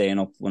wasn't staying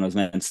up when I was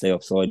meant to stay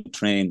up. So I'd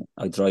train,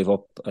 I'd drive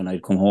up, and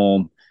I'd come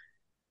home.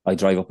 I'd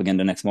drive up again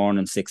the next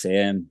morning, 6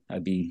 a.m.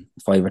 I'd be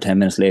 5 or 10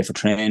 minutes late for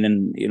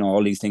training. You know,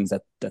 all these things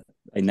that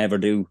I never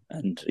do,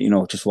 and you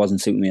know, it just wasn't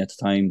suiting me at the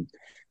time.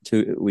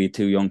 We had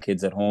 2 young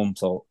kids at home,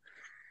 so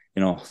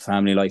you know,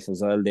 family life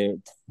as well.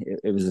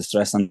 It was a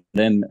stress on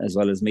them as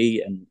well as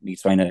me, and me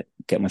trying to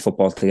get my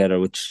football together,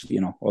 which, you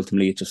know,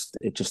 ultimately it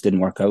just didn't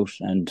work out.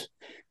 And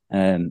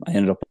I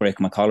ended up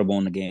breaking my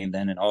collarbone again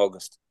then in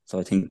August. So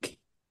I think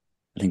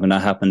I think when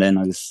that happened, then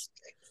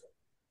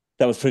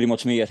that was pretty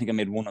much me. I think I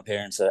made one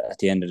appearance at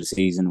the end of the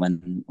season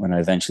when I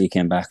eventually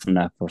came back from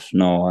that. But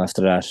no,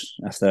 after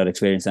that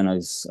experience, then I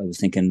was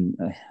thinking,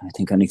 I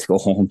think I need to go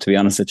home, to be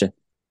honest with you.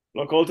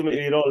 Look,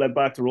 ultimately, it all led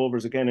back to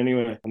Rovers again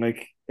anyway. And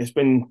like, it's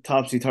been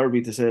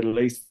topsy-turvy to say the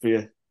least for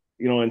you,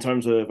 in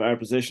terms of our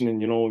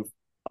positioning.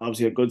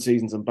 Obviously had good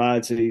seasons and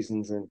bad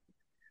seasons. And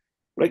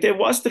like,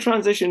 what's the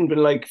transition been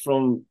like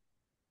from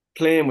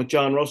playing with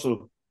John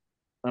Russell,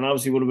 and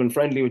obviously would have been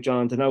friendly with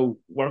John, to now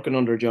working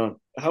under John?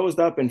 How has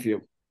that been for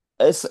you?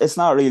 It's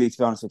not really, to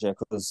be honest with you,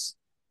 because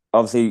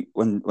obviously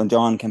when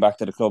John came back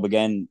to the club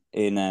again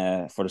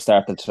for the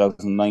start of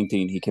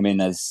 2019, he came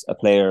in as a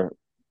player,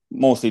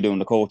 mostly doing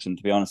the coaching,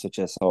 to be honest with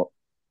you. So,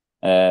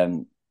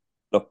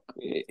 look,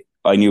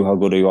 I knew how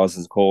good he was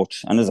as a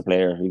coach and as a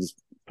player. He was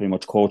pretty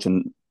much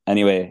coaching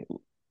anyway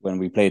when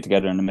we played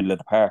together in the middle of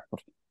the park,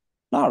 but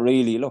not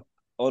really. Look,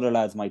 other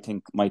lads might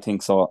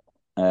think so.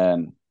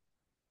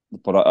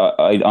 But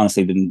I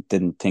honestly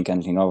didn't think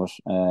anything of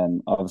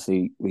it.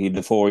 Obviously, we had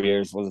the 4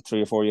 years, was it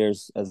 3 or 4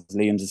 years, as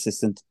Liam's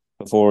assistant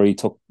before he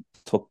took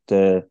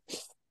the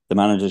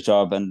manager's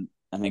job, and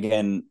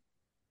again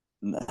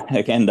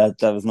that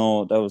was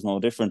no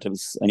different.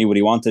 I knew what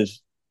he wanted,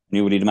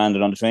 knew what he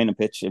demanded on the training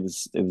pitch. It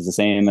was the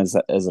same as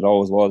it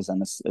always was,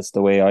 and it's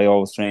the way I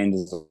always trained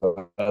as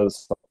well.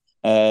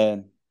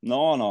 So,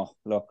 no,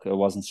 look, it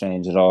wasn't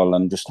strange at all.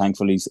 I'm just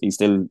thankful he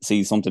still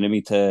sees something in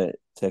me to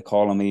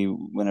call on me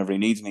whenever he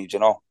needs me,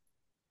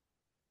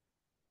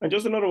 And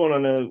just another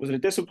one was it a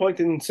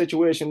disappointing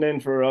situation then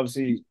for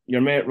obviously your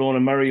mate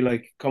Ronan Murray,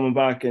 like coming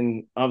back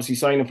and obviously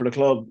signing for the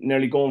club,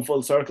 nearly going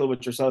full circle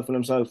with yourself and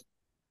himself,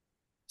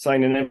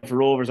 signing in for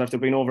Rovers after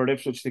being over at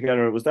Ipswich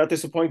together? Was that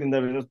disappointing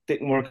that it just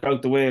didn't work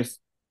out the way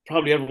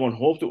probably everyone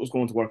hoped it was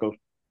going to work out?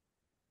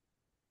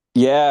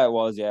 Yeah, it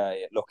was. Yeah.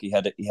 Look, he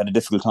had a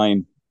difficult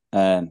time.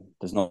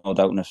 There's no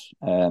doubt in it.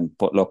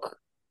 But look,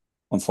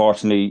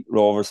 unfortunately,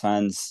 Rovers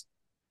fans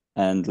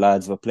and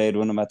lads who played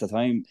with him at the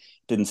time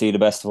didn't see the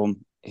best of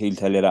him. He'll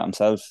tell you that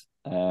himself.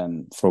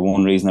 For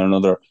one reason or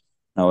another.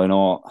 Now I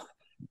know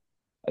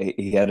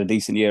he had a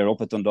decent year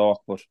up at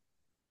Dundalk, but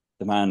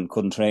the man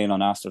couldn't train on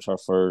AstroTurf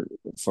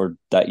for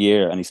that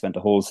year, and he spent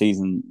the whole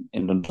season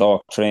in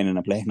Dundalk training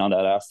and playing on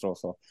that Astro.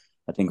 So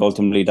I think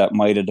ultimately that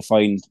might have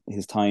defined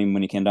his time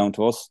when he came down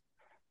to us.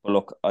 But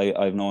look,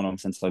 I've known him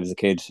since I was a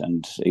kid,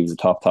 and he was a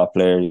top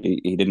player.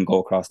 He didn't go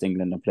across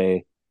England and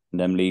play in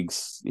them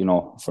leagues,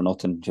 for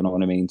nothing. Do you know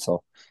what I mean?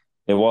 So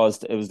it was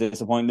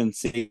disappointing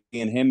seeing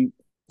him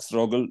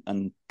struggle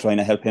and trying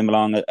to help him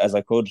along as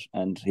I could,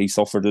 and he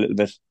suffered a little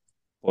bit.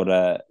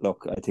 But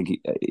look, I think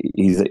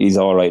he's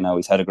all right now.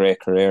 He's had a great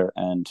career,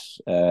 and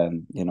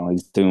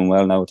he's doing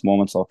well now at the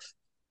moment. So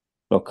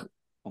look,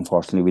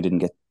 unfortunately, we didn't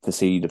get to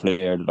see the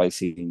player that I've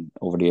seen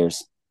over the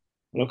years.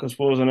 Look, I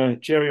suppose on a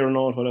cheerier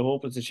note, well, I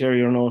hope it's a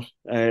cheerier note.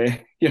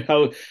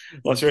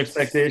 What's your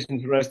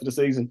expectations for the rest of the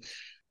season?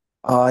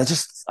 I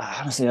just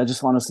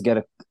want us to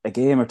get a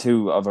game or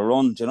two of a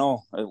run.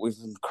 We've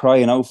been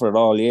crying out for it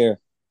all year.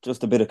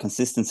 Just a bit of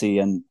consistency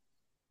and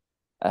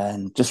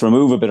just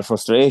remove a bit of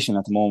frustration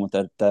at the moment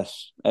that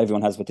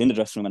everyone has within the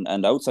dressing room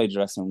and outside the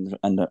dressing room,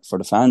 and for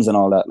the fans and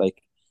all that.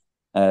 Like,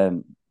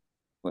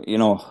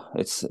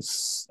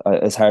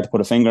 it's hard to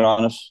put a finger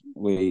on it.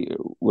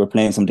 We're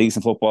playing some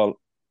decent football.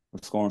 We're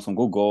scoring some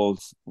good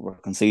goals. We're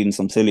conceding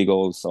some silly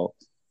goals. So,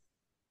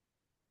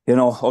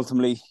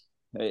 ultimately,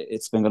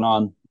 it's been going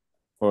on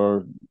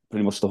for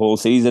pretty much the whole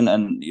season,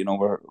 and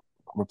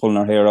we're pulling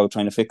our hair out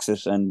trying to fix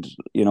it. And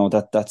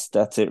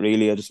that's it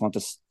really. I just want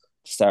us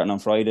starting on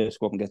Friday to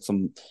go up and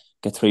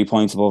get 3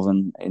 points above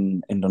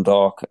in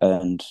Dundalk,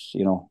 and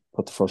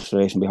put the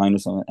frustration behind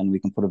us, and we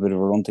can put a bit of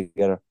a run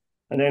together.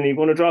 And then, are you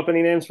going to drop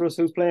any names for us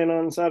who's playing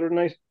on Saturday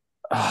night?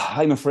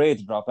 I'm afraid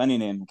to drop any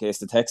name in case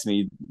they text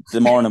me the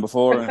morning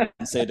before and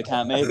say they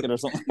can't make it or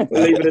something.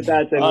 We'll leave it at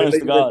that then. Honest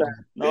to God.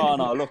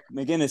 No. Look,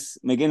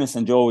 McGuinness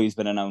and Joey's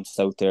been announced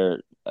out there,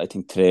 I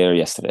think today or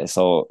yesterday.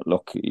 So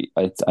look,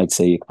 I'd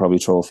say you could probably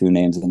throw a few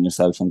names in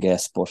yourself and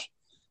guess, but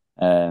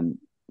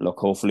look,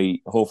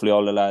 hopefully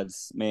all the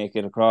lads make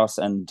it across,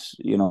 and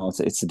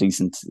it's a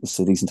decent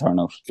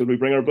turnout. Should we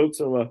bring our boots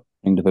or what?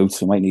 Bring the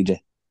boots. We might need you.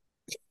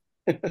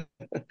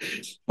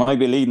 Might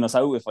be leading us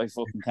out if I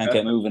fucking can't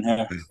get moving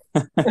here.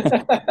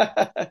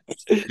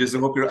 Just I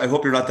hope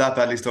you're not that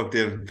badly stuck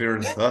there,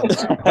 Fearns. Huh?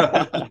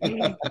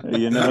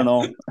 You never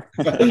know.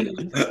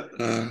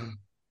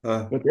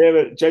 But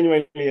David,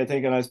 genuinely, I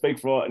think, and I speak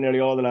for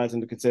nearly all the lads in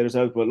the Crusaders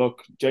out, but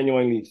look,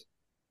 genuinely,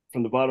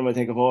 from the bottom, I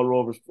think, of all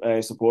Rovers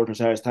supporters'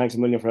 hearts, thanks a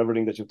million for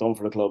everything that you've done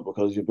for the club,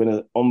 because you've been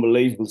an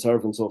unbelievable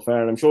servant so far,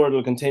 and I'm sure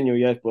it'll continue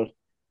yet, but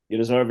you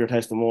deserve your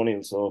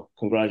testimonial, so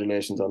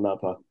congratulations on that,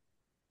 Pat.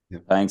 Yeah.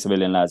 Thanks a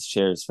million, lads.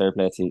 Cheers. Fair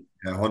play to you.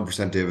 Yeah,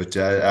 100%, David.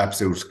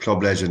 Absolute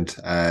club legend,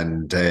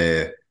 and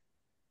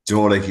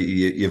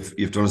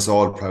you've done us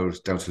all proud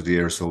down through the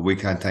years. So we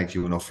can't thank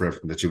you enough for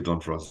everything that you've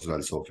done for us as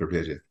well. So fair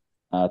play to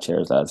you.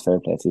 Cheers, lads. Fair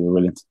play to you.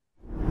 Brilliant.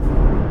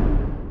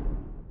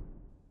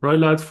 Right,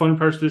 lads. Final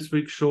part of this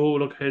week's show.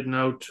 Look ahead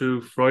now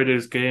to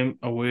Friday's game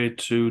away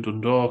to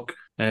Dundalk.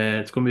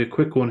 It's going to be a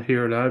quick one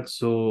here, lads.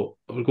 So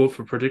I'll go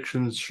for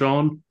predictions.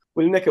 Sean?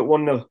 We'll nick it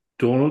 1-0.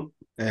 Donald?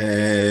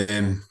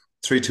 3-2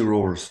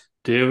 Rovers.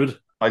 David?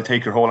 I'll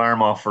take your whole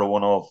arm off for a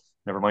 1-0.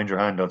 Never mind your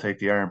hand, I'll take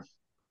the arm.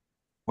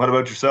 What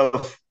about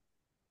yourself?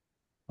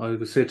 I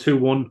would say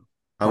 2-1.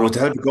 And with the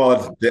help of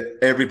God,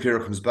 every player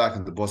comes back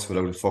on the bus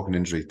without a fucking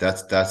injury.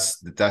 That's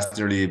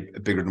nearly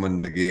bigger than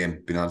winning the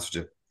game, being honest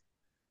with you.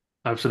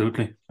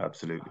 Absolutely.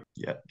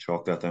 Yeah,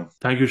 chalk that down.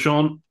 Thank you,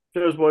 Sean.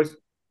 Cheers, boys.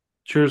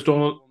 Cheers,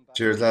 Donald.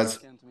 Cheers, lads.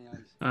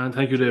 And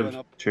thank you, David.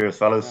 Cheers,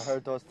 fellas.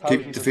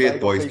 Keep the faith,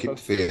 boys. Keep the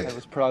faith. I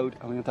was proud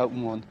and we went out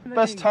and won.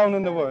 Best town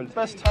in the world.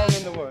 Best town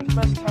in the world.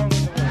 Best town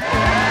in the world.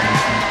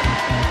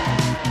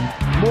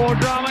 More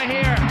drama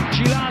here.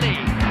 Cawley.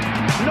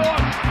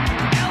 North.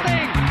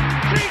 Elding.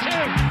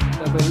 3-2.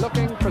 They'll be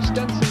looking for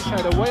Stenson's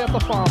head away at the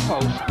far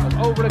post. And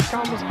over it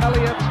comes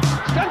Elliott.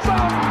 Stenson!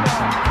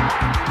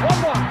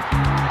 1-1.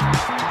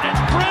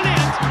 It's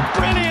brilliant.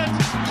 Brilliant.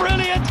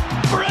 Brilliant.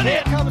 Brilliant.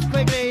 Here comes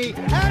Quigley.